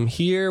 I am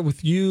here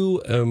with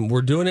you.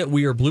 We're doing it.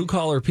 We are blue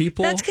collar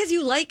people. That's because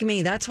you like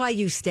me. That's why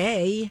you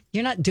stay.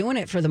 You're not doing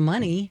it for the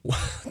money.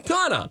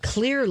 Donna.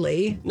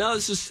 Clearly. No,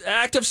 this is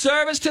act of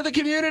service to the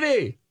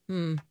community.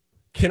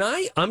 Can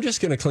I? I'm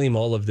just going to claim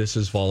all of this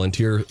as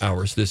volunteer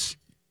hours this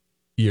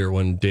year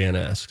when Dan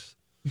asks.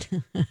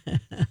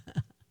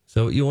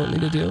 So what you want me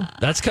to do?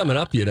 That's coming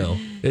up,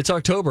 It's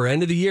October,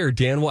 end of the year.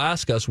 Dan will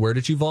ask us, where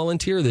did you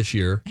volunteer this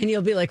year? And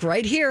you'll be like,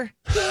 right here.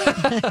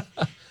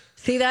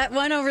 See that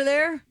one over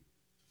there?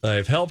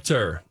 I've helped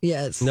her.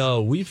 Yes.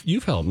 No,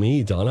 you've helped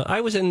me, Donna.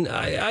 I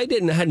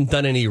hadn't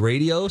done any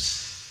radio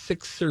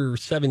 6 or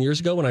 7 years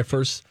ago when I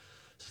first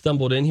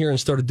stumbled in here and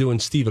started doing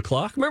Steve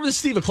O'Clock. Remember the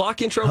Steve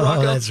O'Clock intro,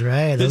 Rocco? Oh, that's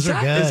right. Those are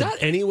good. Is that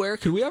anywhere?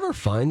 Could we ever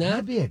find that?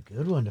 That'd be a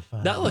good one to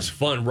find. That was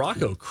fun.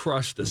 Rocco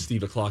crushed the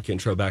Steve O'Clock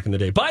intro back in the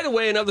day. By the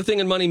way, another thing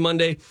in Money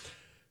Monday,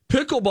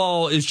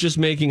 pickleball is just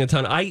making a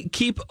ton. I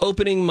keep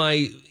opening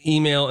my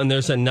email, and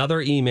there's another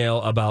email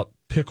about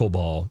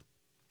pickleball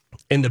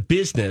and the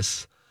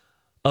business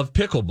of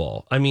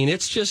pickleball. I mean,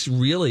 it's just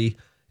really,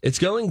 it's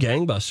going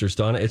gangbusters,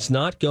 Donna. It's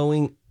not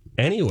going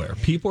anywhere.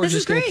 People are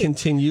just going to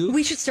continue.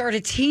 We should start a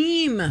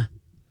team.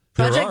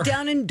 Project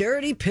Down and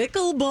Dirty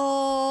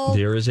Pickleball.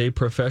 There is a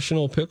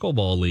professional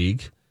pickleball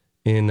league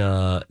in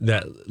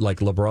that, like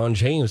LeBron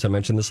James, I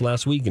mentioned this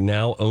last week,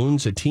 now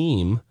owns a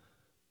team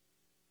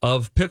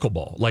of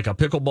pickleball, like a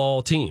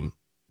pickleball team.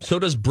 So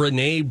does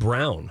Brene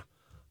Brown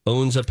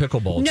owns a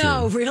pickleball team.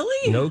 No,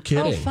 really? No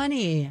kidding. Oh,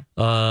 funny.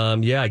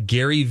 Yeah,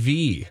 Gary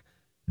V,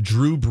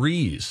 Drew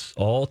Brees,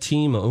 all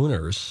team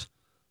owners.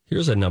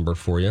 Here's a number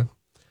for you.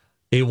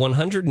 A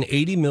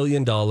 $180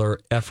 million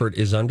effort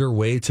is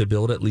underway to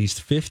build at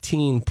least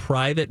 15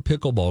 private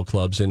pickleball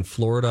clubs in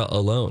Florida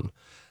alone.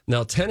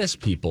 Now, tennis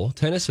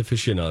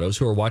aficionados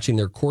who are watching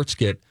their courts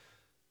get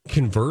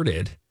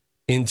converted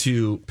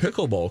into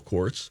pickleball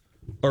courts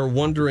are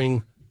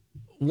wondering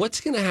what's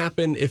going to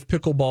happen if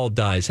pickleball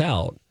dies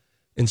out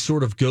and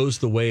sort of goes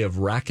the way of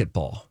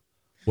racquetball,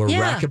 where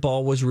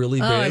racquetball was really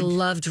big. I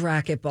loved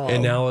racquetball.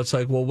 And now it's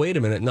like, well, wait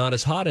a minute, not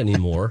as hot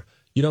anymore.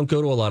 You don't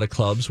go to a lot of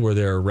clubs where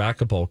there are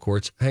racquetball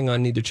courts. Hang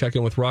on, need to check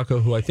in with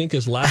Rocco, who I think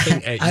is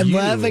laughing at I'm you.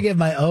 laughing at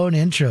my own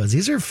intros.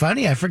 These are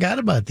funny. I forgot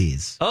about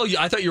these. Oh,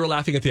 I thought you were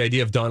laughing at the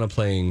idea of Donna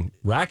playing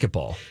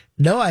racquetball.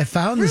 No, I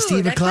found the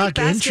Steve O'Clock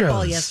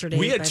intros. Yesterday,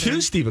 we had 2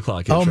 Steve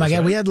O'Clock intros. Oh, my God.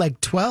 Right? We had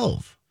like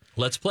 12.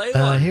 Let's play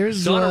one.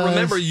 Here's Donna,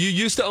 remember, you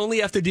used to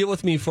only have to deal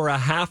with me for a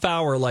half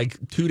hour,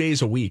 like 2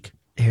 days a week.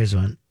 Here's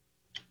one.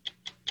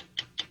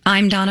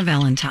 I'm Donna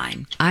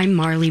Valentine. I'm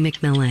Marley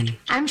McMillan.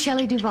 I'm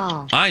Shelley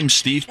Duvall. I'm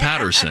Steve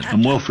Patterson.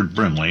 I'm Wilfred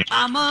Brimley.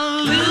 I'm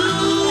a loser.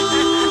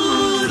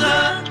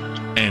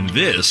 And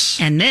this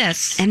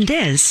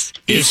is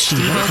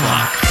Steve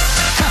O'Clock.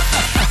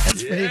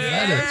 That's pretty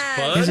funny.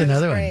 Fun. Here's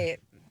another one.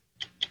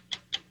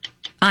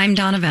 I'm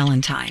Donna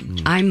Valentine.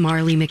 I'm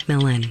Marley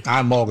McMillan.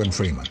 I'm Morgan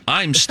Freeman.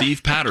 I'm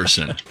Steve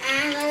Patterson.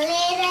 I'm a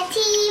little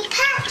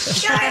teapot,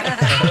 short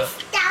and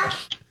stout.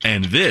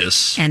 And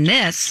this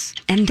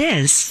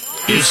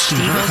is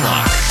Steve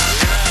O'Clock.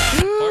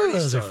 Ooh,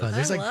 those are fun.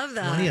 There's I like love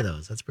that. 20 of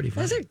those. That's pretty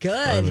fun. Those are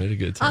good. I made a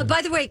good time.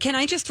 By the way, can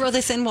I just throw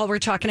this in while we're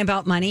talking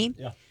about money?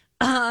 Yeah.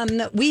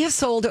 We have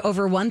sold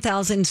over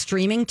 1,000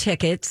 streaming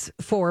tickets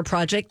for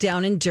Project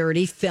Down and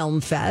Dirty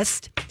Film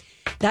Fest.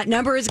 That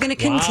number is going to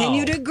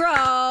continue to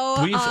grow.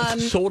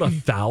 We've sold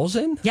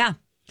 1,000? Yeah.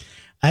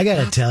 I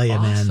got to tell you,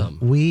 awesome.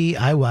 man,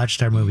 I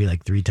watched our movie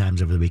like 3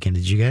 times over the weekend.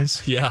 Did you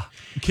guys? Yeah.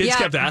 Kids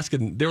kept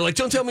asking. They were like,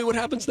 don't tell me what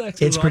happens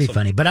next. It's pretty awesome.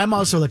 funny. But I'm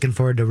also looking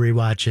forward to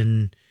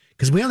rewatching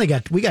because we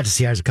got to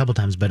see ours a couple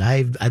times, but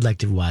I'd like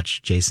to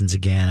watch Jason's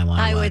again.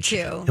 I would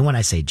too. And when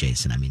I say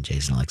Jason, I mean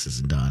Jason, Alexis,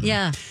 and Dawn.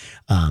 Yeah.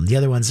 The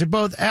other ones,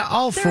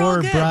 all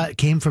four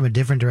came from a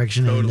different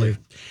direction. Totally. And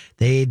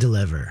they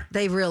deliver.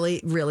 They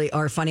really, really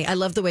are funny. I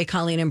love the way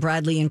Colleen and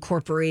Bradley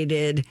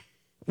incorporated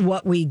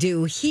what we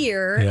do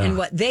here and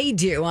what they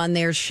do on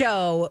their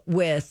show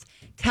with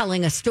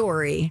telling a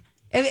story.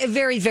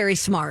 Very, very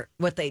smart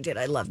what they did.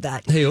 I love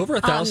that. Hey, over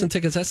 1,000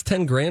 tickets. That's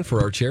 $10,000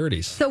 for our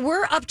charities. So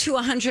we're up to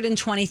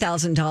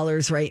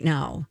 $120,000 right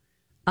now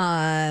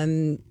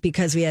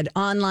because we had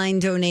online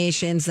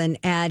donations and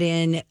add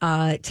in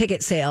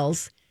ticket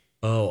sales.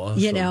 Oh,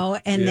 awesome.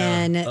 And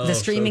then the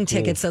streaming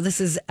tickets. So this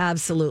is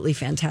absolutely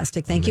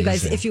fantastic. Thank you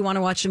guys. If you want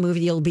to watch the movie,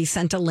 you'll be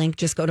sent a link.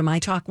 Just go to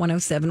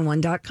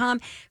mytalk1071.com.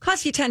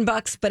 Costs you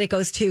 $10, but it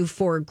goes to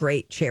 4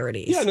 great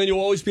charities. Yeah, and then you'll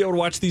always be able to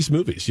watch these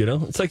movies,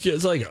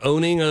 It's like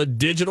owning a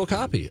digital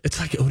copy. It's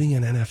like owning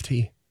an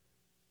NFT.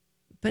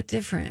 But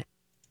different.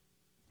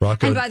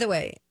 Rocco. And by the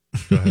way,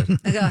 go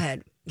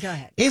ahead. Go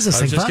ahead. Is this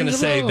I was just going to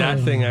say that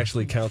thing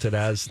actually counted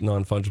as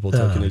non-fungible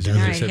token. As you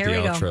just hit the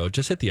outro.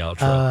 Just hit the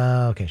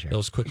outro. Okay, sure. It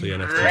was quickly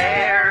NFT.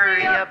 There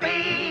you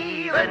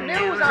be, the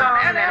news on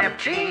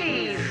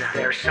NFTs.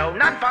 They're so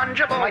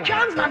non-fungible. My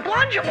John's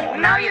non-plungible.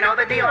 Now you know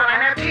the deal on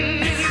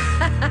NFTs.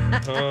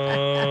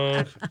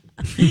 What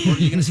were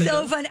you going to say?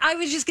 So fun. I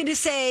was just going to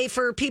say,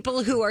 for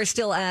people who are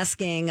still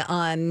asking,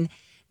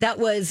 that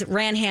was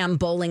Ranham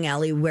Bowling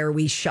Alley where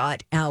we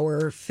shot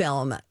our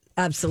film.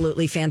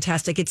 Absolutely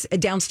fantastic. It's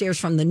downstairs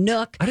from the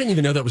Nook. I didn't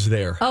even know that was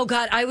there. Oh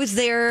God, I was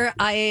there.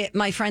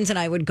 My friends and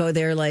I would go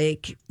there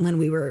like when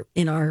we were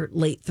in our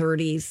late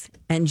 30s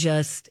and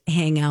just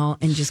hang out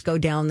and just go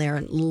down there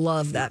and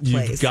love that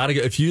place. You've got to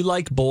go if you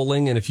like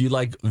bowling and if you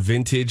like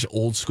vintage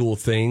old school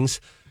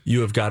things.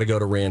 You have got to go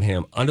to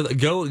Ranham.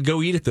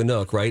 Go eat at the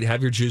Nook, right?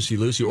 Have your Juicy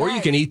Lucy, or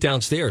you can eat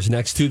downstairs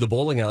next to the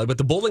bowling alley. But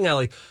the bowling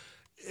alley.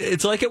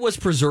 It's like it was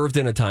preserved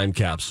in a time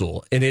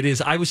capsule. And it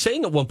is, I was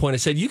saying at one point, I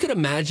said, you could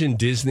imagine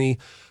Disney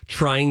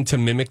trying to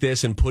mimic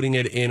this and putting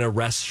it in a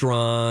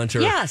restaurant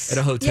or at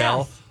a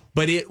hotel,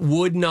 but it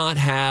would not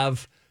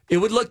have, it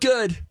would look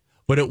good,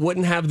 but it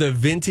wouldn't have the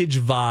vintage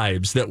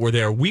vibes that were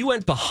there. We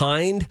went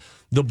behind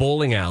the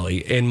bowling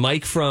alley and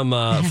Mike from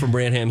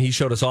Ranham, he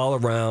showed us all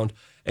around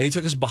and he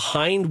took us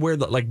behind where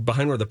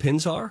the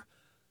pins are.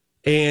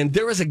 And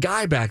there was a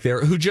guy back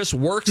there who just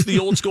works the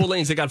old school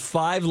lanes. They got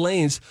 5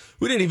 lanes.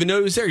 We didn't even know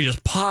he was there. He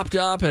just popped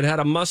up and had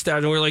a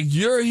mustache. And we were like,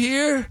 you're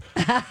here?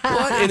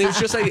 What? And it was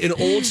just like an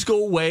old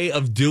school way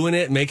of doing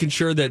it, making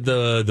sure that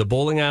the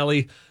bowling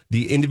alley,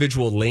 the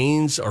individual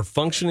lanes are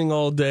functioning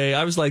all day.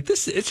 I was like,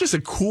 it's just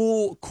a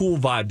cool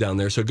vibe down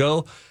there. So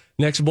go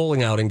next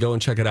bowling out and go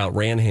and check it out.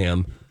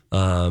 Ranham.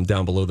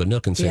 Down below the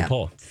Nook in St.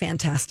 Paul.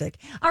 Fantastic.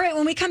 All right,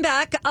 when we come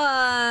back,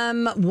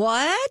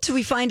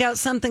 we find out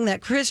something that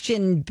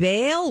Christian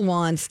Bale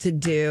wants to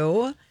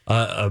do.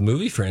 A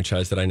movie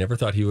franchise that I never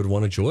thought he would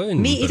want to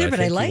join. Me either, but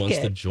I like he wants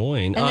it. To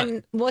join. And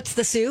then what's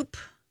the soup?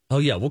 Oh,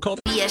 yeah, we'll call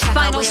it.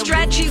 Final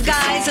stretch, you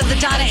guys, of the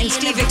Donna and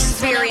Steve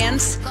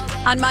experience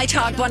on My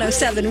Talk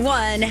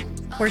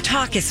 107.1, where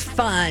talk is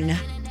fun.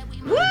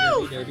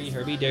 Woo!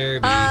 Herbie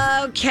derby.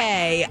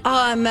 Okay.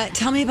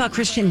 Tell me about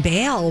Christian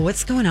Bale.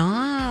 What's going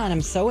on?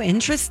 I'm so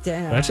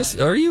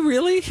interested. Are you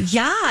really?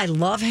 Yeah, I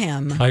love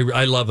him.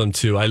 I love him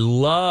too. I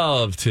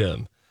loved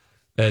him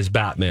as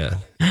Batman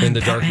in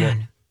the Dark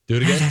Knight. Do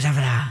it again.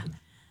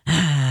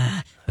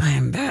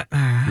 I'm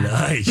Batman.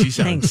 Nice. You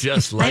sound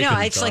just like him. I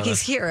know. It's like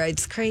he's here.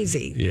 It's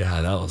crazy.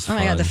 Yeah, that was fun. Oh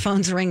my God, the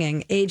phone's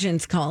ringing.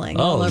 Agents calling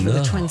all over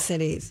the Twin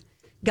Cities.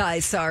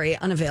 Guys, sorry,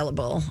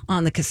 unavailable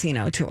on the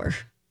casino tour.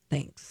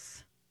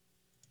 Thanks.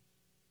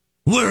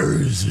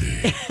 Where is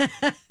he?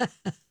 That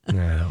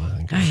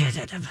wasn't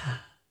good.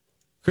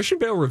 Christian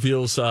Bale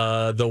reveals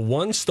the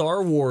one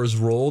Star Wars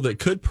role that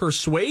could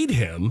persuade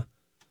him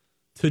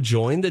to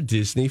join the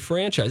Disney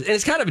franchise. And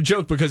it's kind of a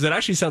joke because it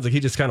actually sounds like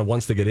he just kind of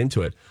wants to get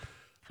into it.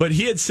 But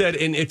he had said,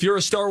 and if you're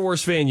a Star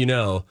Wars fan, you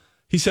know,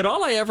 he said,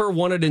 all I ever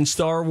wanted in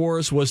Star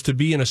Wars was to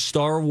be in a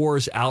Star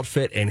Wars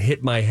outfit and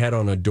hit my head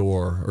on a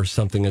door or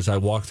something as I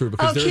walk through.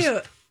 Because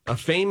there's a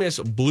famous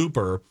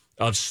blooper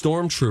of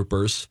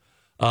stormtroopers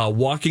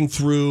walking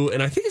through,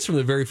 and I think it's from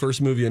the very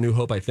first movie, A New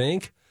Hope, I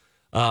think.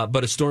 But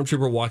a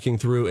stormtrooper walking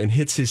through and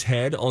hits his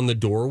head on the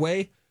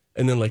doorway,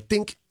 and then like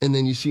think, and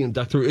then you see him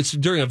duck through. It's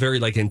during a very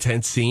like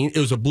intense scene. It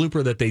was a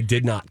blooper that they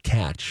did not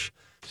catch.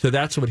 So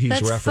that's what he's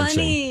referencing.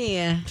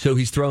 Funny. So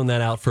he's throwing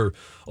that out for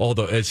all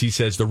the, as he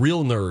says, the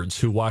real nerds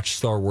who watch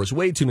Star Wars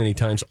way too many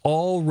times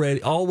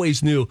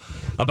always knew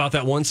about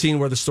that one scene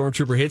where the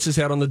stormtrooper hits his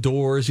head on the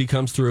door as he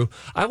comes through.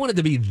 I wanted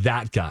to be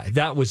that guy.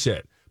 That was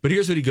it. But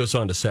here's what he goes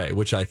on to say,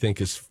 which I think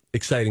is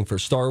exciting for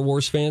Star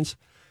Wars fans.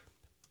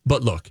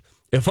 But look,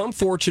 if I'm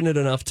fortunate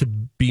enough to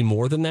be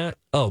more than that,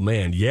 oh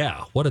man,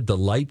 yeah, what a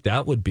delight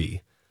that would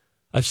be.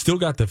 I've still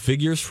got the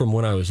figures from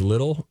when I was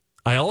little.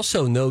 I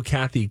also know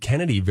Kathy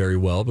Kennedy very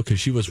well because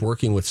she was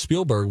working with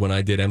Spielberg when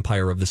I did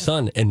Empire of the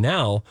Sun, and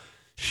now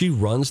she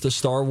runs the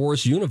Star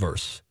Wars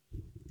universe.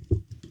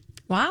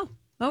 Wow.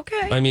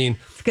 Okay. I mean,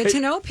 it's good to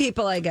know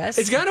people, I guess.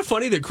 It's kind of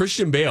funny that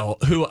Christian Bale,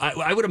 who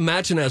I would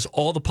imagine has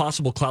all the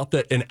possible clout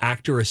that an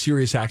actor, a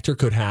serious actor,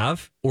 could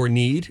have or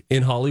need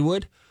in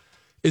Hollywood,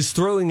 is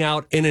throwing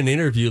out in an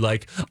interview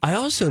like, I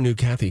also knew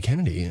Kathy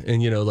Kennedy,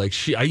 and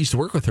I used to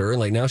work with her, and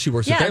like now she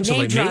works with them. So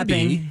like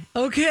maybe,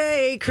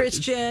 okay,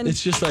 Christian.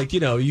 It's just like you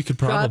could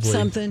probably drop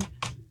something.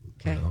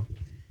 Okay.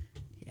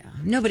 Yeah,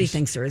 nobody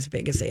thinks they're as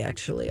big as they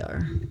actually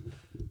are.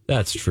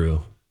 That's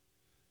true.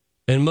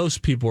 And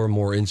most people are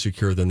more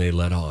insecure than they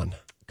let on.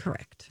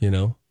 Correct.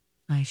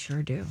 I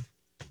sure do.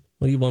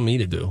 What do you want me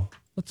to do?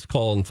 Let's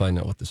call and find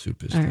out what the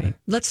soup is All today. right.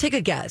 Let's take a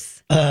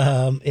guess.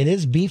 It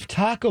is beef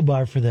taco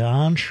bar for the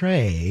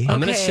entree. I'm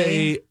going to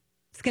say...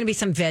 It's going to be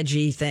some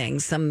veggie thing,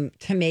 some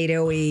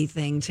tomato-y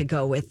thing to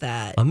go with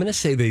that. I'm going to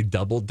say they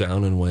doubled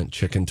down and went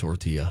chicken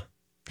tortilla.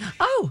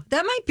 Oh,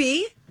 that might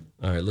be.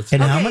 All right, let's.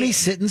 And how many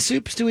sit-in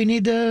soups do we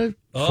need to?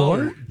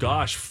 Oh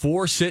gosh,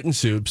 4 sit-in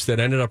soups that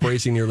ended up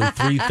raising nearly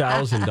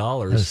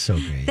 $3,000. That's so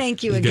great.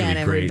 Thank you It's gonna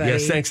again, be great. everybody.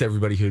 Yes, thanks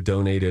everybody who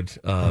donated.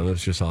 It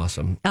was just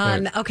awesome. All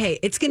right. Okay,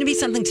 it's going to be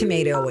something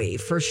tomato-y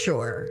for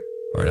sure.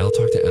 All right, I'll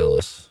talk to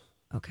Alice.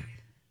 Okay.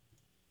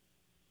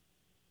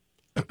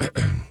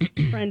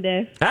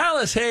 Brenda.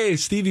 Alice, hey,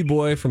 Stevie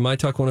Boy from My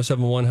Talk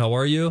 107.1. How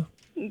are you?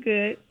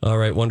 Good. All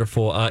right,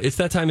 wonderful. It's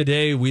that time of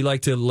day. We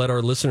like to let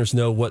our listeners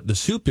know what the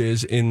soup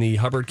is in the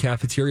Hubbard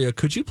cafeteria.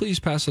 Could you please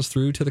pass us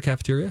through to the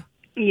cafeteria?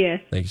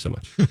 Yes. Thank you so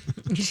much.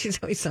 She's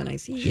always so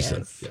nice. Yes.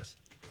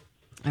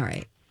 All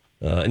right.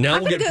 Now I'm we'll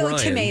going to get go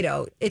Brian.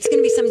 tomato. It's going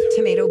to be some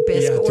tomato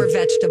bisque or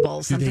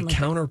vegetables. Do they Something like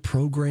counter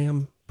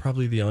program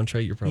probably the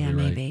entree? You're probably Yeah,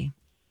 right. maybe.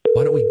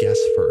 Why don't we guess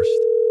first?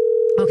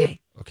 Okay.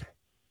 Okay.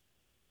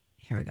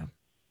 Here we go.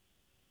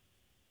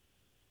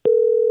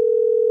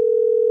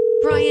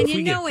 Brian, if you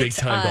we know get big it's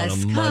time on a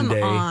us. Monday-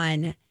 Come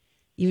on.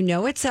 You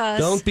know it's us.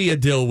 Don't be a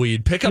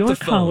dillweed. Pick up Your the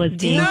phone. call is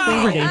being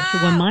forwarded to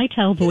a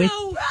MyTel voice.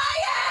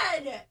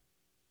 Brian!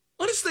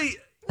 Honestly,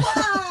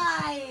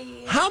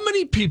 Why? how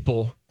many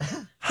people,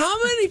 and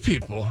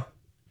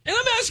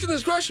I'm asking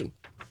this question,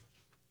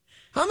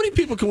 how many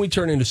people can we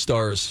turn into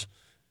stars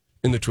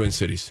in the Twin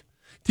Cities?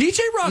 DJ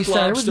Rock You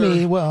started Lobster. with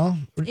me. Well,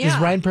 Yeah.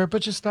 is Ryan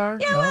Perpich a star?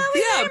 Yeah, No? well,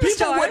 Yeah,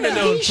 people wouldn't have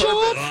known. He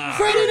show up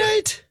Friday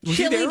night. Was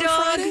he Chili there on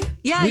dog. Friday?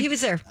 Yeah, he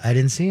was there. I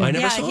didn't see him. I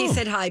never Yeah, saw he him.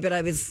 said hi, but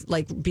I was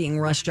like being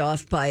rushed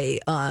off by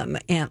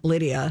Aunt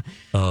Lydia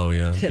Oh,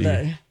 yeah. to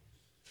the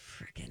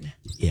freaking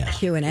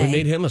Q&A. We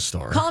made him a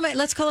star. Call him.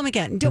 Let's call him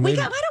again. We Why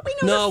don't we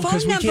know No, the phone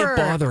because we number? can't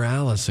bother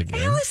Alice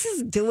again. Alice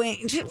is doing.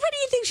 What do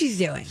you think she's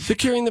doing?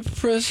 Securing the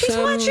press. She's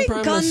watching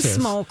premises.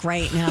 Gunsmoke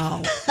right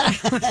now.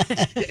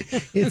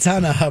 It's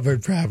on a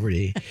Hubbard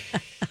property.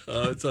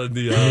 It's on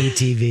the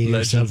ATV or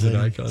Legends something. and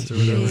Icons or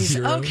whatever. Jeez.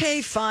 Heroes.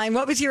 Okay, fine.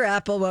 What was your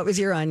apple? What was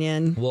your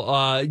onion?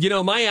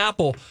 Well, my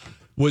apple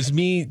was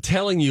me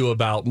telling you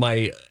about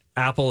my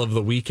apple of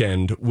the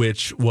weekend,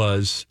 which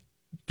was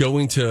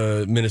going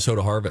to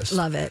Minnesota Harvest.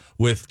 Love it.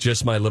 With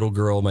just my little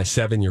girl, my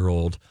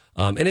 7-year-old.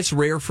 And it's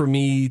rare for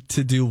me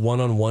to do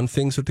one-on-one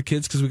things with the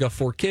kids because we got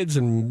 4 kids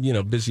and,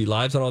 busy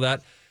lives and all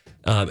that.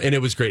 And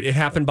it was great. It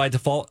happened by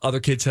default.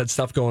 Other kids had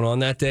stuff going on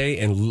that day,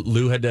 and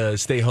Lou had to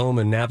stay home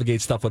and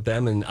navigate stuff with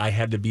them, and I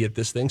had to be at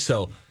this thing.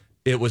 So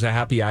it was a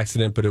happy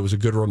accident, but it was a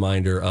good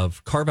reminder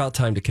of carve out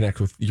time to connect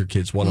with your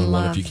kids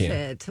one-on-one if you can.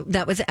 It.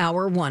 That was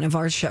hour 1 of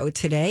our show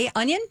today.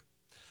 Onion?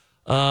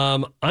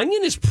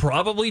 Onion is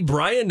probably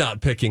Brian not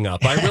picking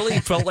up. I really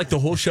felt like the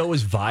whole show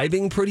was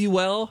vibing pretty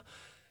well,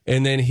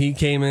 and then he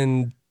came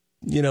and,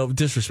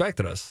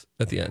 disrespected us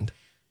at the end.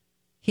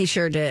 He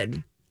sure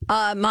did.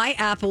 My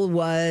apple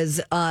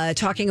was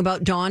talking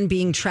about Dawn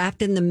being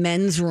trapped in the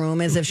men's room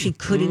as if she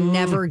could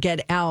never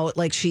get out,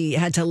 like she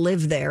had to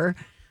live there.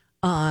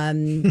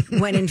 When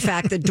in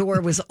fact the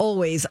door was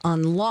always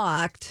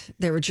unlocked.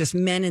 There were just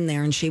men in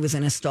there and she was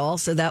in a stall.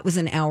 So that was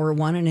an hour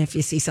 1. And if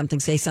you see something,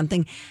 say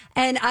something.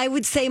 And I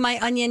would say my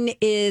onion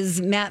is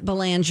Matt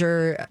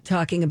Belanger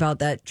talking about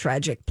that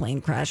tragic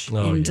plane crash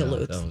in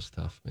Duluth. That was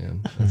tough,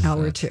 man.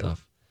 Hour That's 2.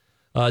 tough.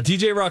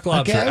 DJ Rock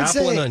Lobster,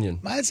 apple and onion.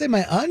 I'd say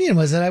my onion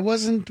was that I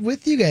wasn't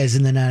with you guys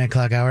in the 9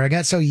 o'clock hour. I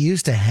got so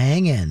used to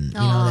hanging,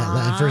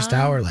 that first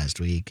hour last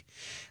week.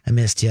 I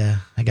missed you.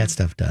 I got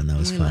stuff done. That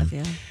was fun.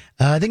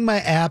 I think my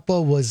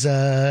apple was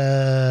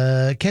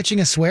catching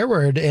a swear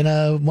word in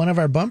one of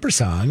our bumper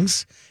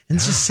songs and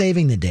just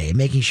saving the day,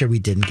 making sure we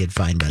didn't get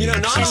fined by the Not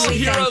all FCC.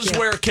 heroes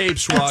wear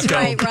capes, Rocco. That's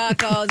right,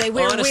 Rocco. They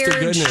wear Honest to weird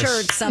goodness.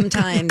 shirts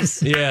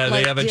sometimes. Yeah,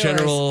 like they have a yours.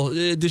 general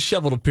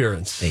disheveled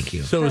appearance. Thank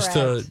you. So as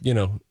to,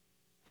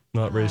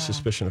 not raise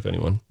suspicion of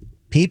anyone.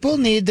 People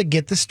need to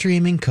get the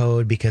streaming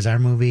code because our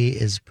movie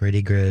is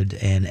pretty good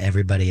and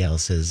everybody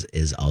else's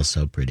is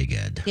also pretty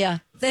good. Yeah,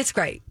 that's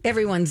great.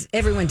 Everyone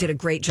did a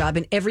great job,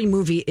 and every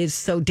movie is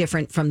so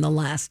different from the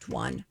last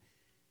one,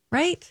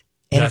 right?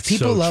 And That's if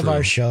people so love true.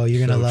 our show,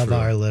 you're going to So love true.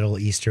 our little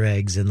Easter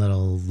eggs and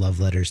little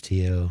love letters to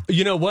you.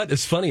 You know what?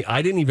 It's funny.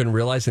 I didn't even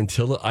realize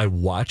until I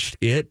watched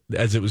it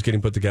as it was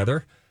getting put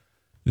together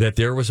that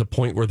there was a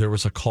point where there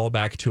was a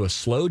callback to a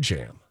slow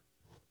jam.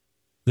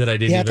 that I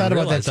didn't Yeah, I even thought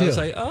about realize. that, too. I was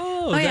like,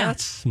 oh, yeah.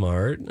 that's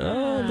smart.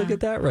 Oh, look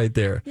at that right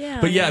there.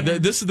 Yeah, but yeah, yeah.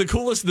 this is the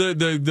coolest,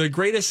 the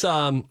greatest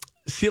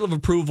seal of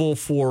approval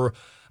for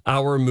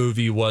our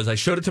movie was I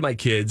showed it to my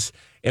kids,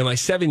 and my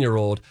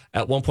 7-year-old,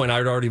 at one point, I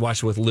had already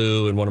watched it with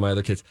Lou and one of my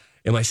other kids,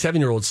 and my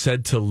 7-year-old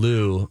said to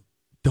Lou,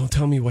 don't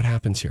tell me what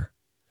happens here.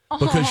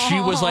 Because she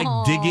was like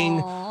digging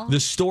the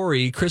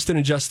story. Kristen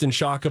and Justin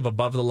Schock of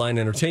Above the Line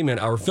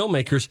Entertainment, our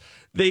filmmakers,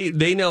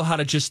 they know how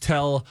to just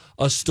tell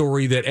a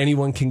story that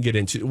anyone can get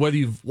into. Whether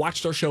you've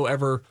watched our show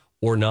ever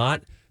or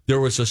not, there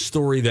was a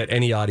story that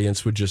any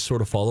audience would just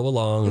sort of follow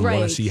along and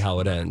want to see how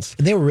it ends.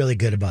 They were really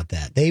good about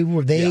that. They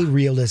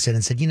reeled us in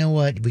and said, you know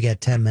what? We got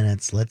 10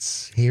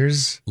 minutes.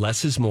 Here's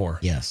less is more.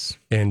 Yes.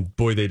 And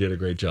boy, they did a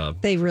great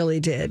job. They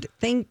really did.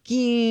 Thank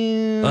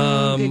you.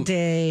 Good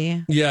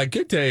day. Yeah,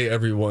 good day,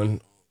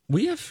 everyone.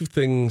 We have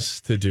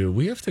things to do.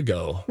 We have to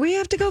go. We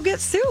have to go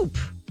get soup.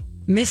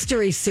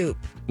 Mystery soup.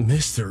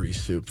 Mystery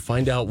soup.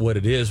 Find out what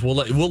it is. We'll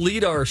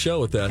lead our show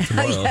with that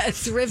tomorrow.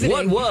 Yes, riveting.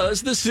 What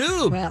was the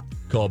soup? Well,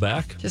 call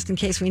back. Just in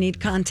case we need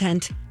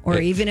content, or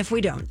even if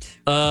we don't.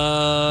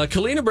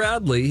 Kalina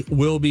Bradley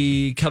will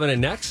be coming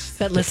in next.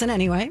 But listen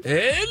anyway. And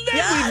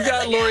then we've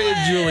got Lori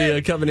and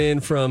Julia coming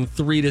in from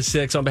 3 to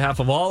 6 on behalf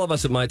of all of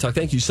us at My Talk.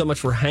 Thank you so much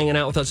for hanging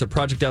out with us at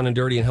Project Down and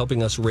Dirty and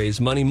helping us raise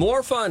money.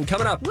 More fun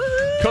coming up.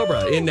 Woo-hoo!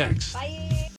 Cobra in next. Bye.